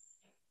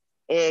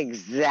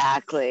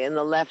 Exactly. And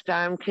the left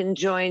arm can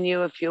join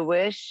you if you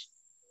wish.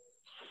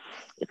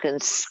 You can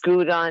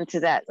scoot onto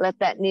that. Let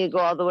that knee go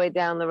all the way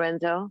down,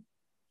 Lorenzo.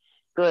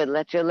 Good.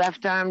 Let your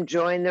left arm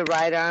join the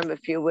right arm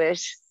if you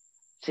wish.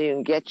 So you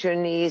can get your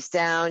knees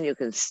down. You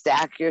can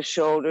stack your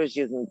shoulders.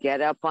 You can get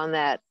up on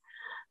that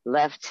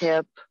left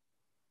hip.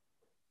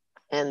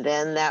 And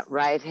then that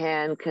right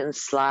hand can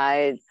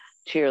slide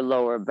to your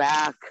lower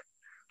back.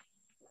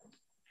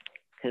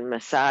 You can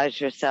massage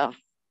yourself.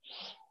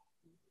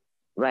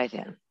 Right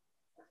hand.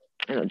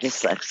 I know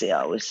dyslexia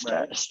always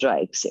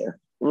strikes here.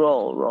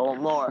 Roll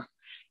more.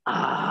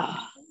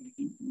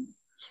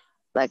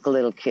 Like a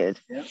little kid.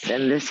 Yep.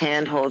 Then this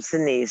hand holds the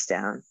knees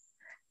down.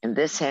 And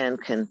this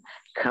hand can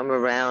come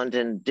around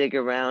and dig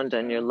around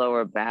on your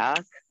lower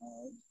back.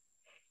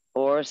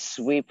 Or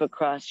sweep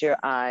across your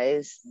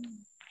eyes.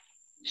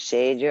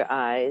 Shade your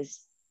eyes.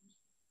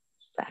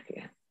 Back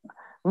here.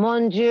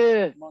 Mon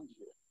Dieu.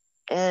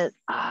 And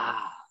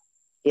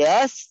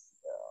yes?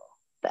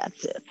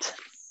 That's it.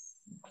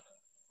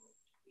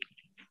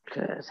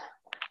 Good.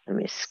 Let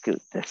me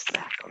scoot this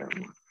back a little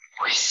more.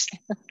 Whoosh.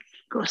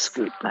 Go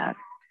scoot back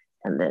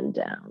and then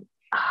down.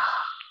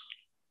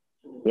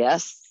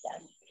 Yes?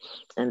 Yes.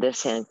 And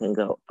this hand can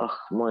go, oh,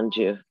 mon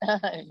Dieu.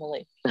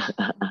 Really?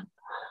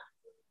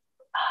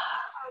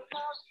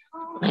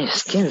 My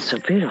skin's so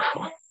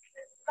beautiful.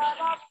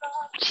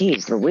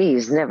 Geez,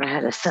 Louise never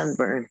had a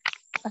sunburn.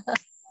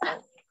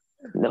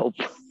 Nope.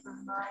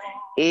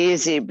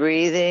 Easy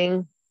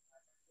breathing.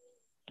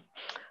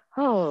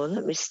 Oh,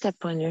 let me step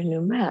on your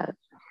new mat.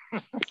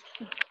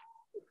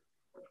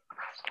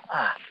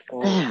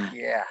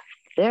 Yeah.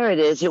 There it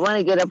is. You want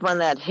to get up on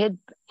that hip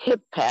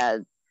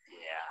pad.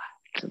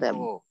 Yeah. So that,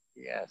 oh,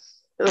 yes.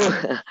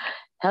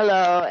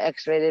 Hello,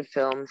 X-rated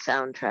film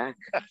soundtrack.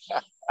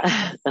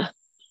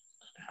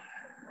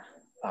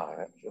 Oh,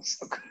 that feels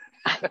so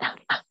good.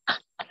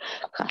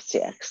 Cost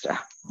you extra.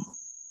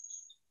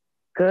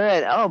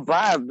 Good. Oh,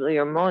 Barb,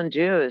 your mon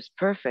Dieu is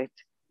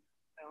perfect.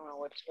 I don't know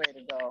which way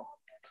to go.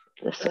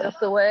 This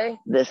The way?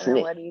 This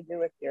and what do you do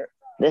with your...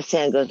 This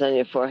hand goes on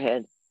your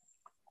forehead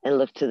and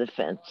look to the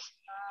fence.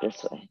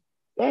 This way.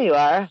 There you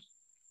are.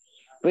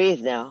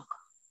 Breathe now.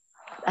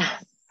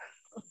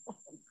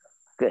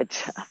 Good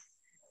job.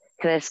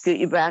 Can I scoot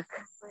you back?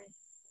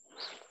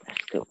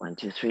 Scoot 1,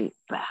 2, 3,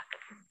 back.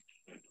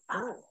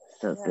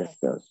 So yeah. This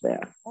goes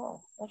there.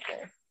 Oh,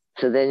 okay.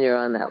 So then you're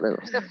on that little...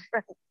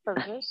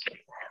 Position.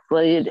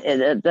 Well,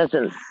 it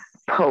doesn't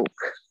poke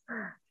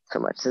so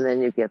much, and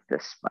then you get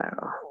this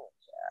spiral.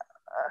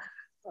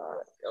 Oh,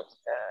 that feels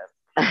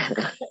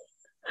good.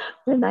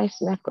 A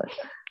nice necklace.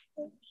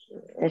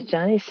 Has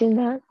Johnny seen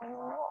that?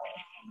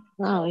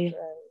 Oh, yeah.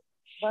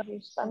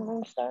 Bloody sun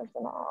moon stars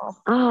and all.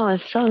 Oh,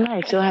 it's so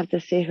nice. You'll have to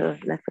see her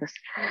necklace.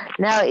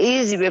 Now,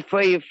 easy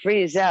before you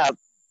freeze up.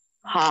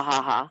 Ha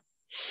ha ha.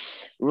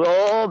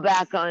 Roll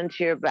back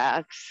onto your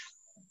backs.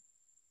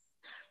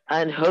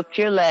 Unhook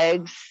your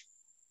legs.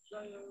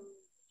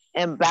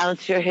 And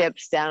bounce your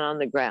hips down on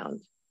the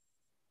ground.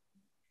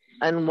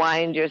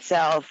 Unwind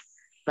yourself.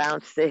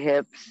 Bounce the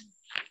hips.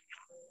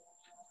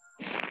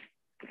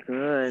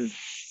 Good.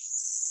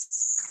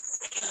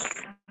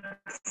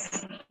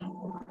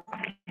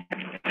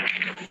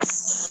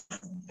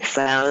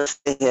 Bounce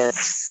the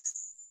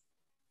hips.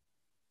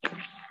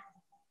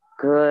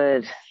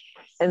 Good.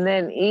 And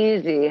then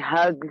easy,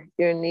 hug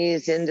your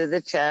knees into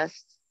the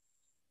chest.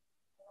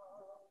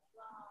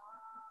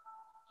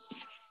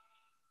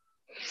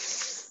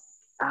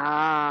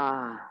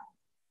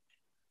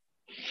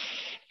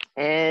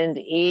 And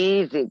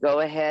easy, go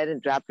ahead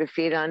and drop your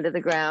feet onto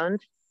the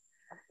ground.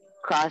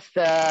 Cross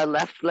the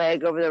left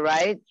leg over the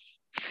right.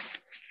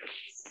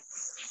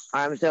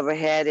 Arms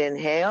overhead,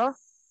 inhale.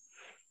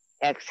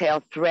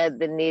 Exhale, thread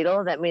the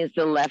needle. That means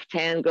the left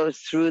hand goes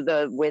through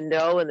the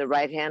window and the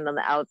right hand on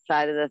the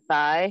outside of the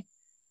thigh.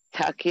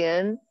 Tuck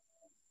in.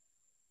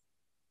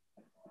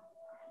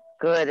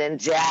 Good, and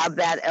jab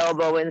that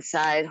elbow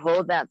inside.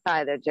 Hold that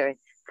thigh there, Jerry.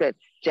 Good,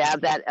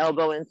 jab that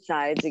elbow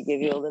inside to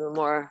give you a little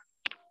more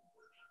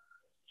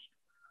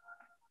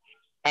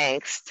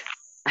angst.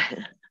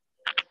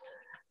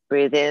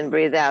 Breathe in,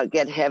 breathe out.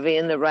 Get heavy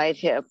in the right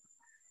hip.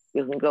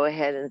 You can go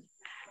ahead and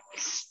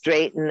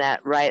straighten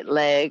that right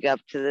leg up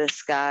to the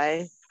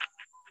sky.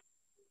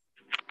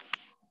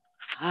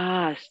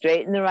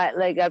 Straighten the right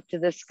leg up to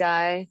the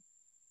sky.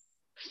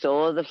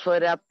 Sole of the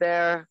foot up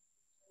there.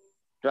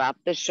 Drop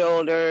the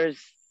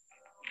shoulders.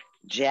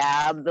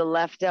 Jab the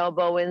left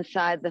elbow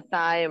inside the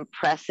thigh and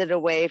press it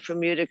away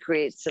from you to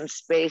create some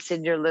space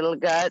in your little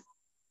gut.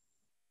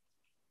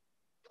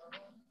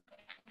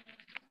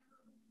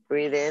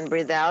 Breathe in,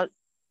 breathe out.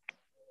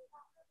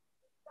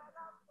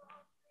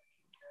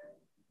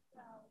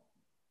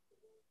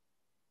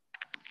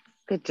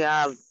 Good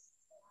job.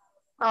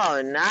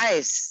 Oh,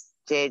 nice,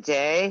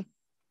 JJ.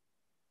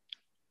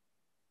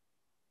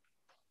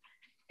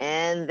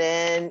 And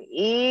then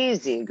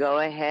easy, go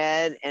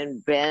ahead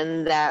and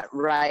bend that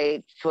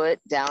right foot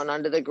down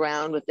onto the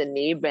ground with the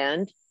knee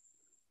bent.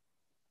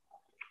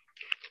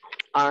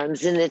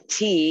 Arms in a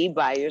T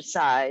by your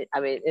side,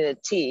 in a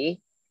T.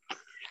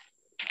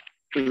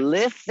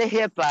 Lift the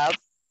hip up.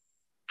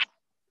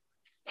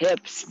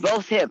 Hips,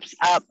 both hips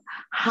up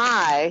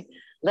high.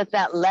 Let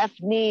that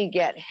left knee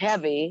get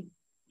heavy.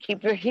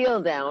 Keep your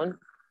heel down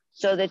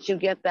so that you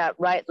get that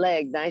right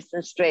leg nice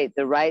and straight,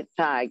 the right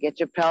thigh.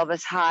 Get your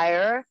pelvis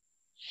higher.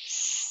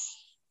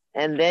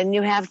 And then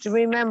you have to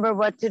remember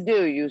what to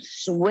do. You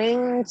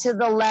swing to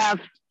the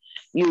left,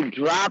 you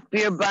drop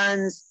your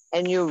buns,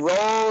 and you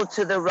roll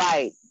to the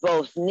right.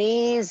 Both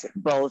knees,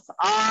 both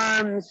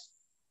arms.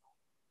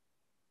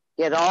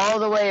 Get all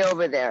the way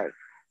over there.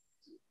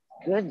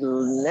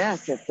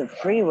 Goodness, it's a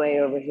freeway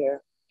over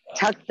here.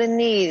 Tuck the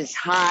knees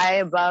high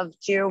above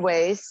to your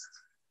waist.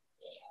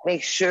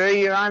 Make sure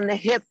you're on the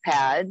hip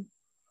pad.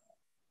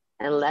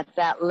 And let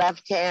that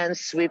left hand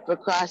sweep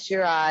across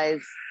your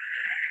eyes,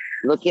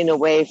 looking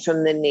away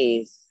from the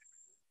knees.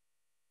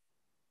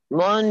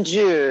 Mon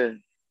Dieu,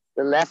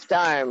 the left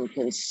arm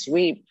can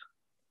sweep.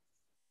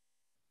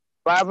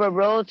 Barbara,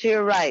 roll to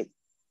your right.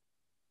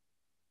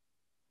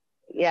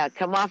 Yeah,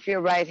 come off your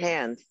right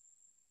hand.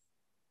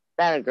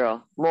 That a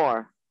girl,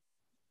 more.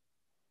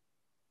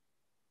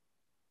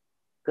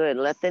 Good,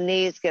 let the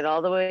knees get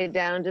all the way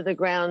down to the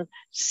ground.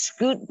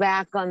 Scoot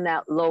back on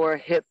that lower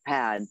hip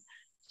pad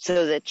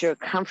so that you're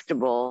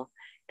comfortable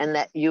and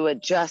that you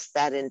adjust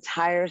that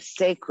entire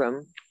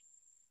sacrum.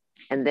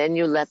 And then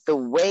you let the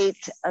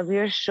weight of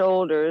your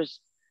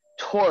shoulders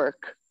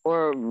torque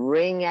or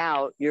wring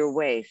out your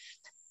waist.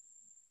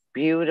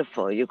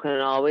 Beautiful. You can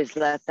always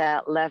let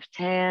that left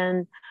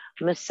hand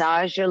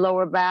massage your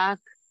lower back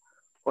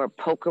or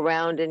poke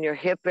around in your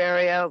hip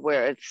area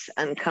where it's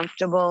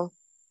uncomfortable.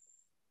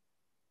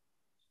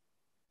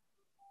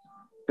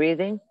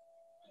 Breathing.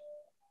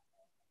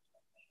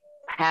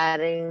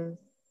 Patting.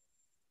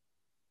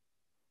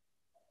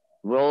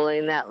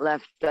 Rolling that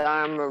left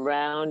arm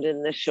around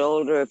in the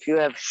shoulder. If you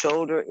have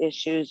shoulder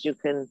issues, you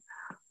can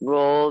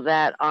roll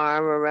that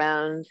arm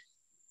around.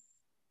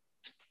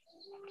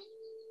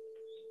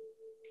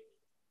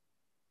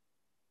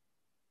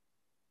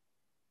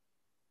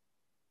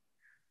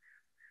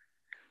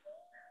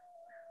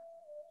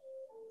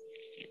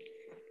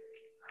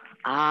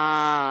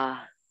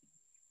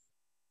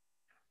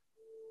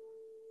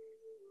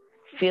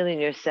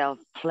 Feeling yourself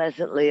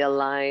pleasantly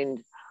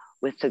aligned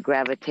with the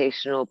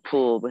gravitational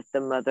pull, with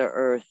the Mother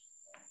Earth,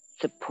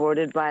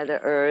 supported by the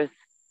earth,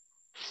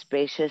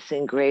 spacious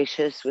and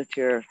gracious with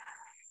your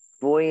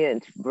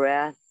buoyant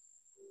breath,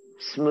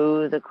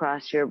 smooth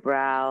across your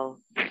brow,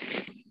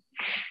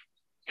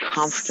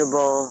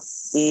 comfortable,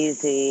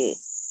 easy,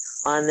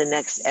 On the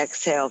next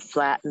exhale,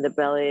 flatten the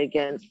belly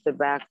against the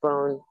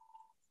backbone.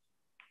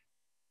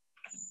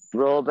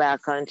 Roll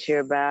back onto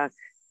your back.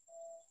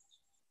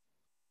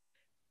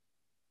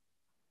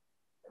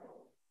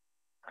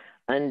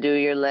 Undo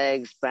your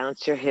legs,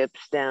 bounce your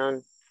hips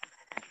down.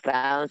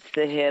 Bounce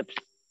the hips.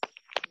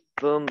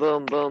 Boom,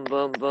 boom, boom,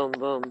 boom, boom,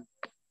 boom.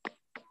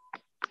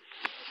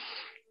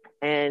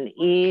 And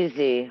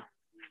easy.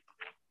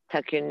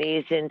 Tuck your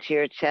knees into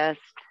your chest.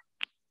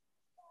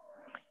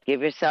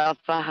 Give yourself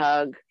a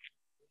hug.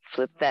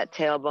 Flip that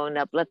tailbone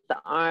up. Let the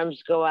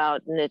arms go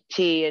out in a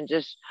T and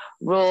just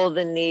roll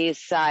the knees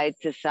side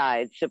to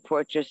side.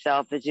 Support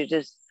yourself as you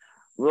just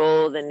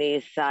roll the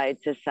knees side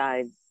to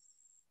side.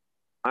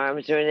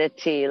 Arms are in a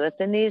T. Let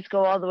the knees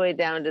go all the way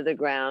down to the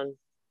ground.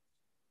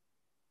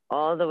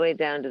 All the way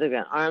down to the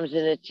ground. Arms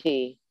in a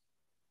T.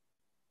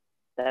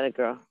 That a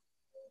girl.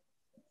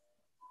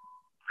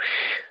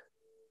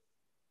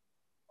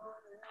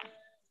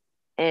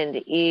 And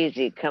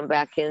easy. Come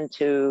back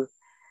into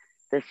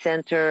the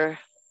center.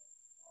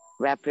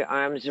 Wrap your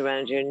arms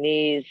around your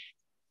knees.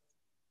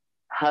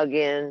 Hug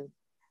in.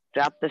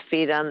 Drop the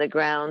feet on the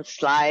ground.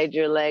 Slide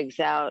your legs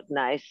out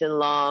nice and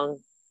long.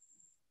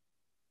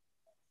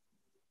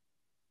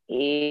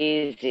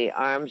 Easy.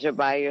 Arms are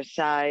by your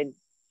side.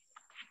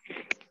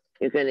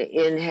 You're going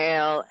to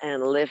inhale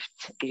and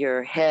lift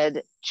your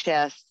head,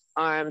 chest,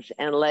 arms,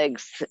 and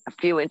legs a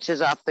few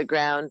inches off the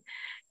ground.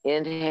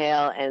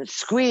 Inhale and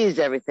squeeze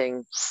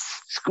everything.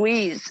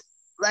 Squeeze.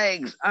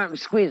 Legs,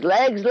 arms, squeeze.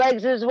 Legs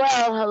as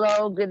well.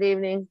 Hello, good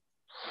evening.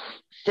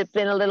 Sip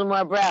in a little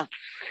more breath.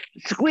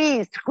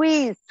 Squeeze,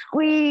 squeeze,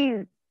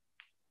 squeeze.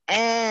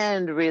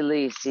 And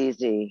release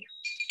easy.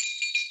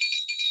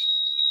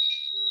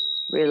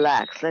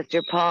 Relax. Let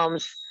your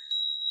palms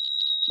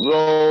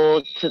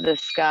roll to the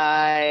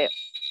sky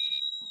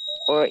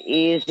or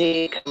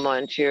easy come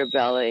onto your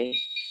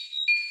belly.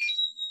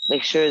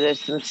 Make sure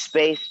there's some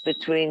space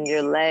between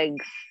your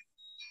legs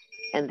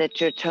and that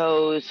your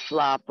toes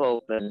flop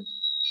open.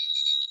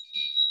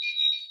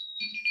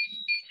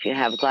 If you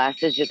have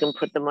glasses, you can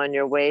put them on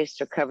your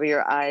waist or cover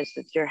your eyes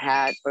with your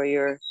hat or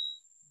your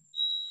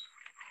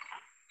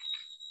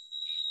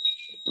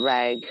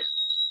rag.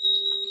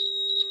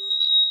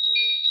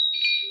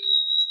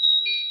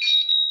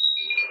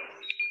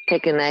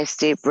 Take a nice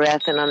deep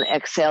breath, and on the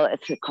exhale,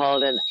 it's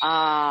called an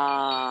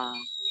ah.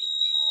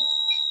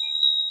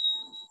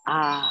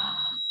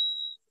 Ah.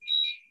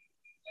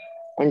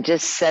 And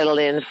just settle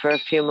in for a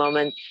few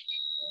moments.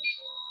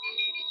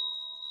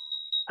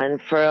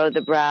 Unfurrow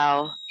the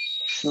brow,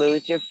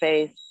 smooth your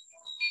face,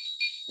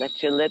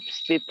 let your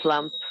lips be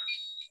plump.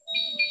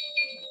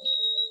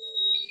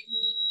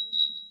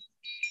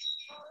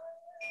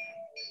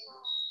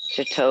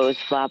 Your toes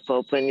flop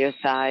open, your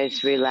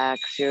thighs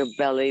relax, your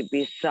belly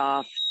be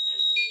soft.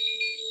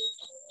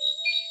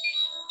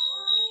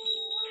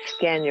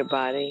 Scan your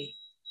body.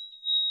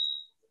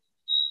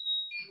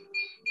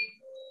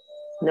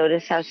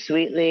 Notice how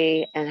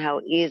sweetly and how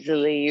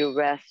easily you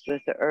rest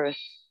with the earth.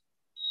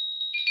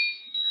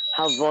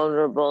 How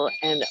vulnerable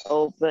and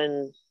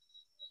open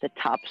the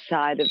top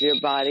side of your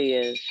body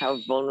is. How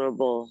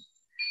vulnerable,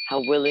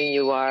 how willing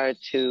you are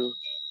to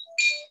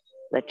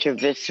let your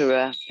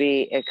viscera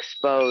be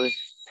exposed.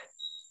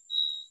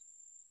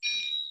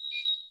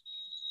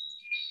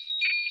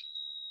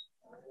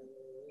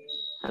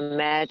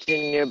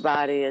 Imagine your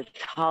body is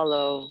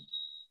hollow.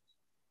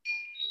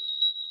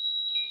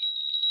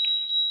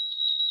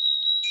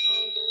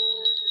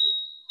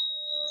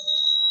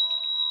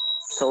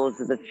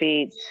 Soles of the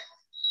feet,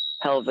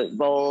 pelvic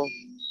bowl,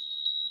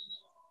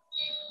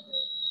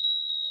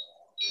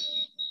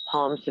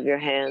 palms of your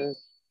hands,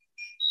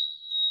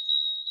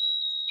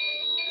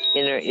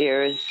 inner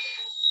ears,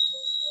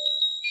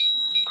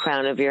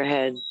 crown of your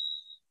head.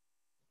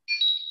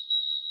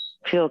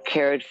 Feel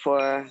cared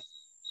for.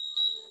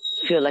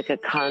 Feel like a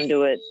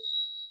conduit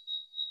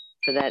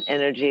for that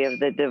energy of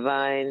the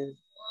divine.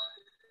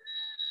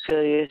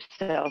 Feel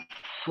yourself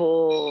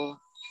full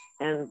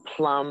and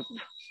plump,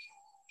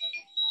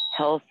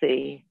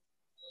 healthy,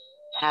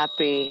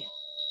 happy,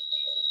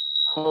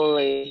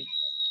 holy.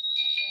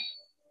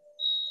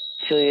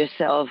 Feel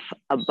yourself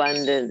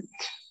abundant,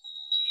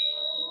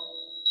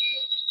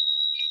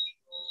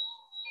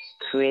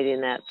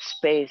 creating that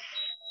space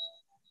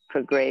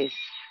for grace.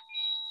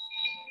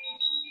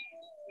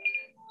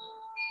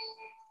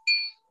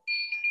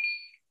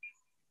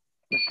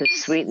 With the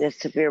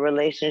sweetness of your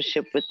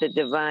relationship with the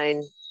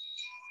divine,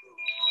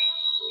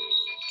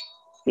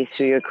 be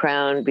through your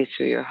crown, be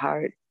through your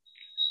heart.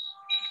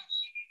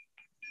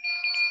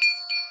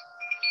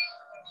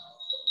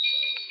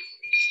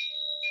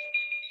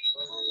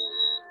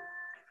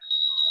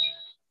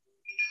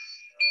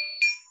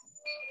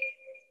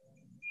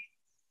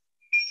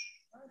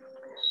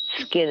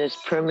 Skin is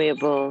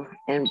permeable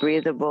and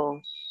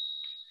breathable.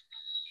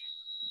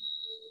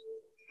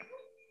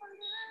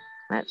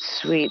 That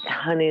sweet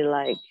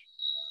honey-like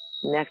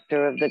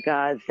nectar of the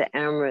gods, the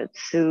amrit,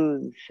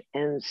 soothes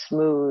and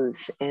smooths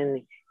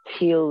and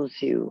heals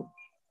you.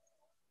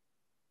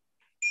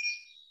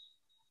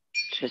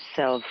 Let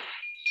yourself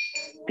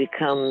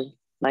become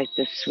like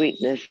the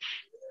sweetness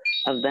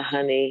of the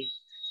honey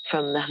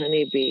from the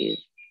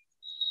honeybees.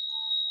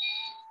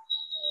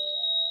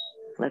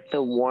 Let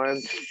the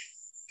warmth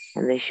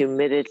and the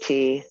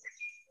humidity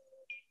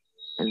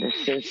and the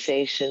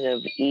sensation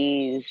of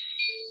ease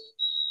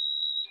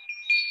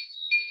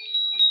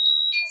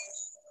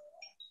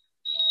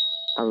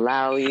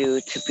allow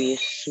you to be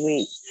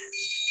sweet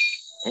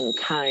and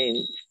kind.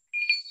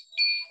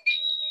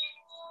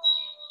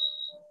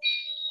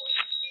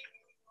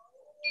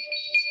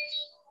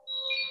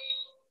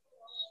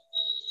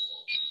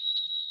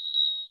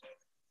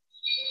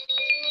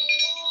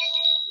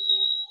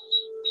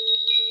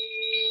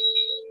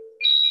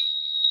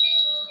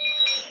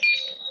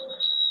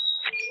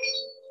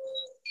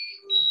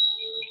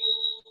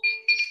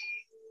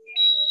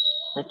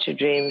 Let your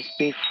dreams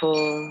be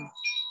full.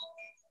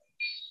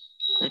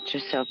 Let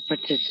yourself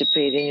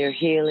participate in your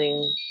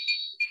healing.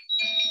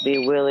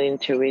 Be willing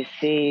to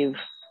receive.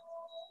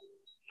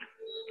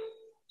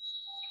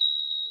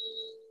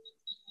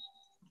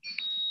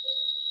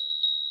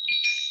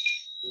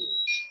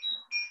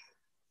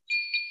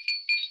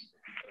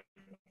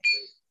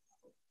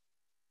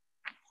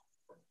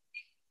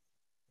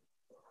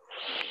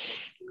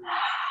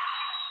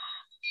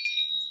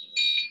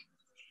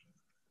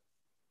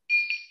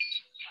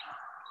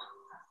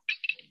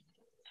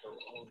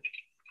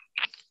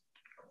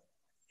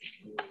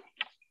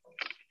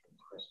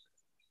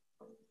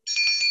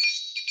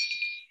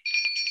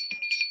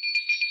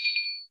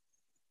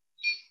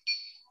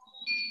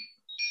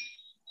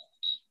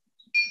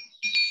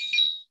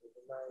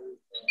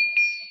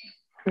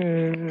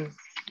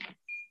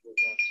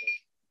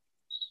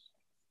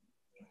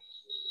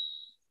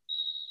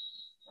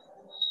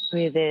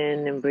 Breathe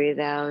in and breathe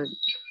out.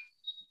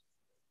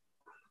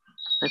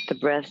 Let the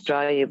breath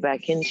draw you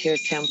back into your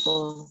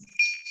temple.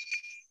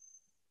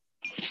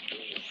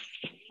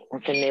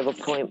 Let the navel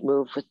point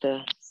move with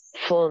the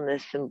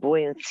fullness and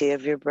buoyancy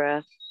of your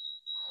breath.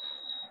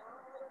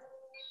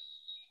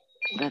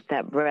 Let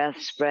that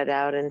breath spread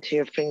out into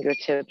your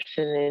fingertips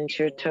and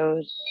into your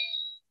toes,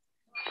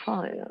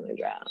 falling on the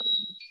ground.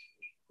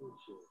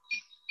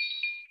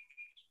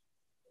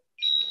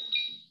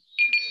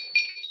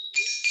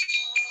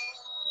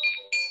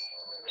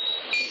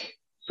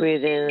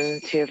 Breathe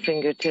into your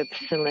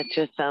fingertips and let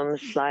your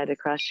thumbs slide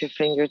across your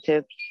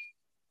fingertips,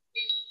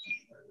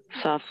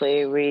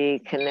 softly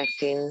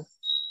reconnecting,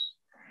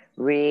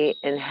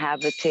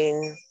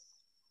 re-inhabiting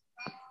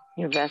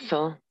your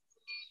vessel.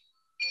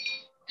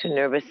 To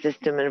nervous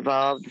system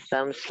involved, the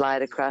thumbs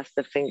slide across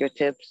the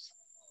fingertips.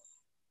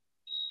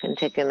 And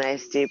take a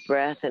nice deep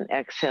breath and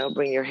exhale,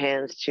 bring your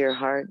hands to your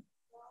heart.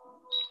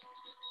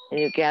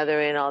 And you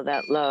gather in all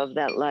that love,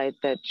 that light,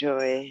 that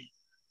joy,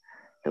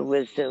 the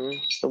wisdom,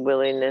 the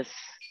willingness,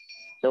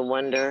 the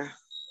wonder.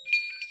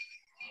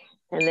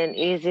 And then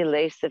easy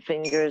lace the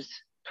fingers,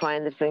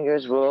 twine the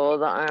fingers, roll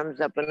the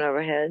arms up and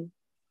overhead.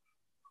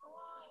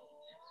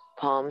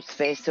 Palms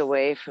face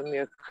away from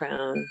your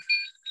crown.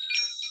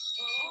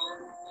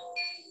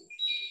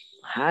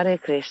 Hare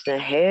Krishna,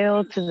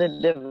 hail to the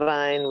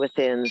divine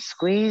within.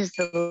 Squeeze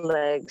the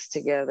legs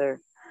together.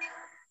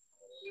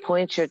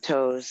 Point your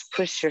toes,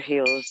 push your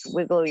heels,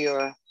 wiggle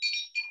your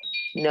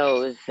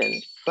nose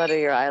and flutter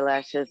your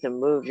eyelashes and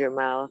move your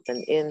mouth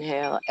and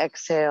inhale,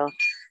 exhale,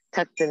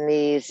 tuck the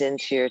knees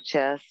into your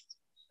chest.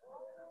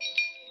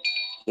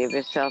 Give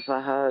yourself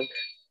a hug.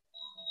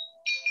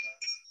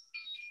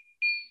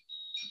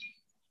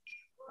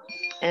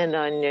 And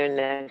on your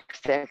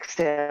next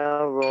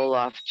exhale, roll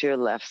off to your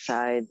left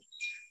side.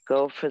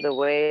 Go for the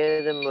way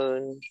of the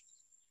moon.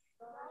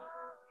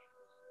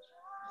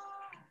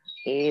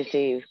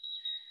 Easy.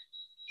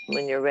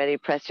 When you're ready,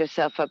 press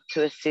yourself up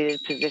to a seated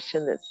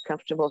position that's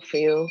comfortable for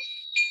you.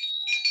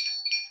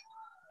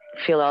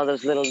 Feel all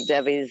those little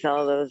devies,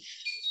 all those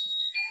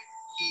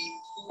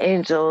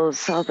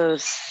angels, all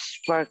those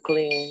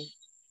sparkling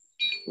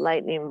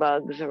lightning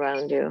bugs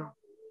around you.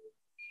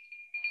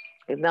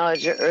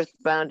 Acknowledge your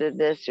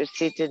earth-boundedness, your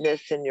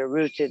seatedness, and your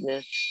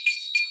rootedness.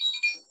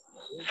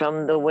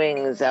 From the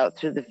wings out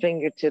through the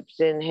fingertips,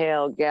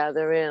 inhale,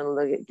 gather in,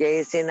 look at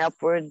gazing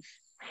upwards.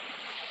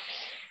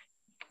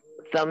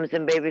 Thumbs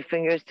and baby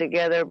fingers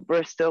together,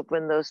 burst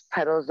open those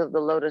petals of the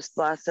lotus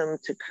blossom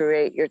to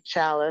create your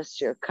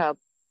chalice, your cup.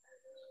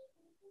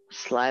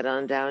 Slide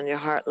on down your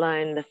heart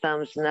line, the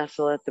thumbs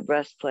nestle at the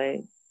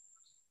breastplate.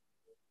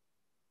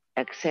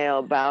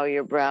 Exhale, bow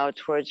your brow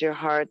towards your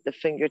heart, the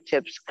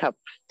fingertips cup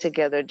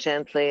together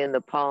gently, and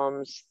the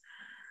palms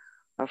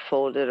are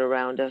folded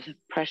around a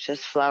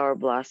precious flower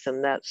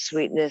blossom, that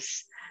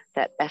sweetness,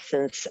 that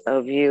essence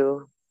of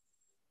you.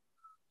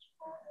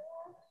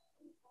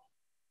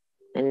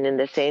 And in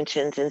this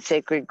ancient and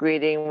sacred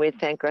greeting, we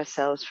thank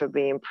ourselves for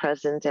being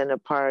present and a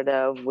part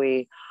of.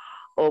 We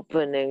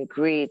open and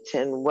greet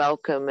and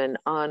welcome and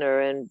honor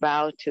and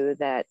bow to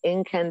that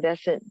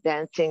incandescent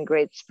dancing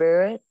great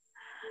spirit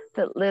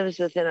that lives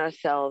within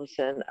ourselves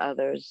and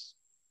others.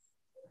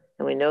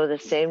 And we know the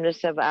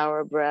sameness of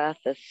our breath,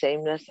 the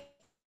sameness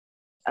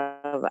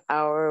of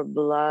our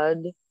blood,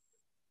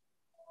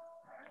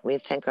 We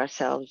thank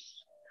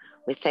ourselves.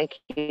 We thank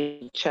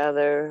each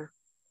other.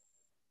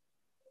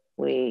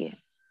 We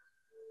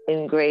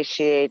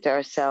ingratiate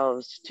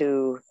ourselves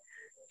to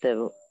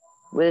the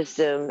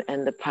wisdom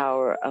and the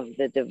power of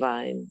the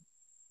divine.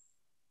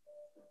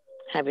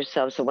 Have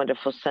yourselves a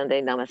wonderful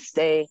Sunday.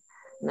 Namaste.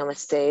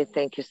 Namaste.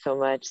 Thank you so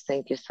much.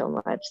 Thank you so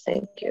much.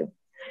 Thank you.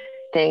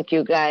 Thank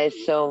you guys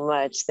so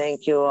much.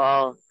 Thank you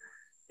all.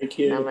 Thank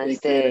you.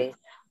 Namaste. Thank you.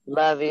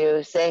 Love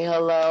you. Say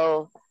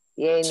hello.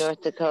 Yay,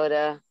 North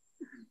Dakota.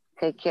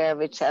 Take care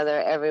of each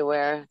other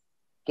everywhere.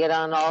 Get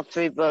on all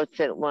 3 boats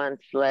at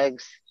once,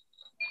 legs.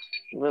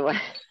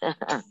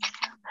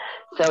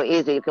 So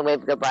easy. You can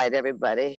wave goodbye to everybody.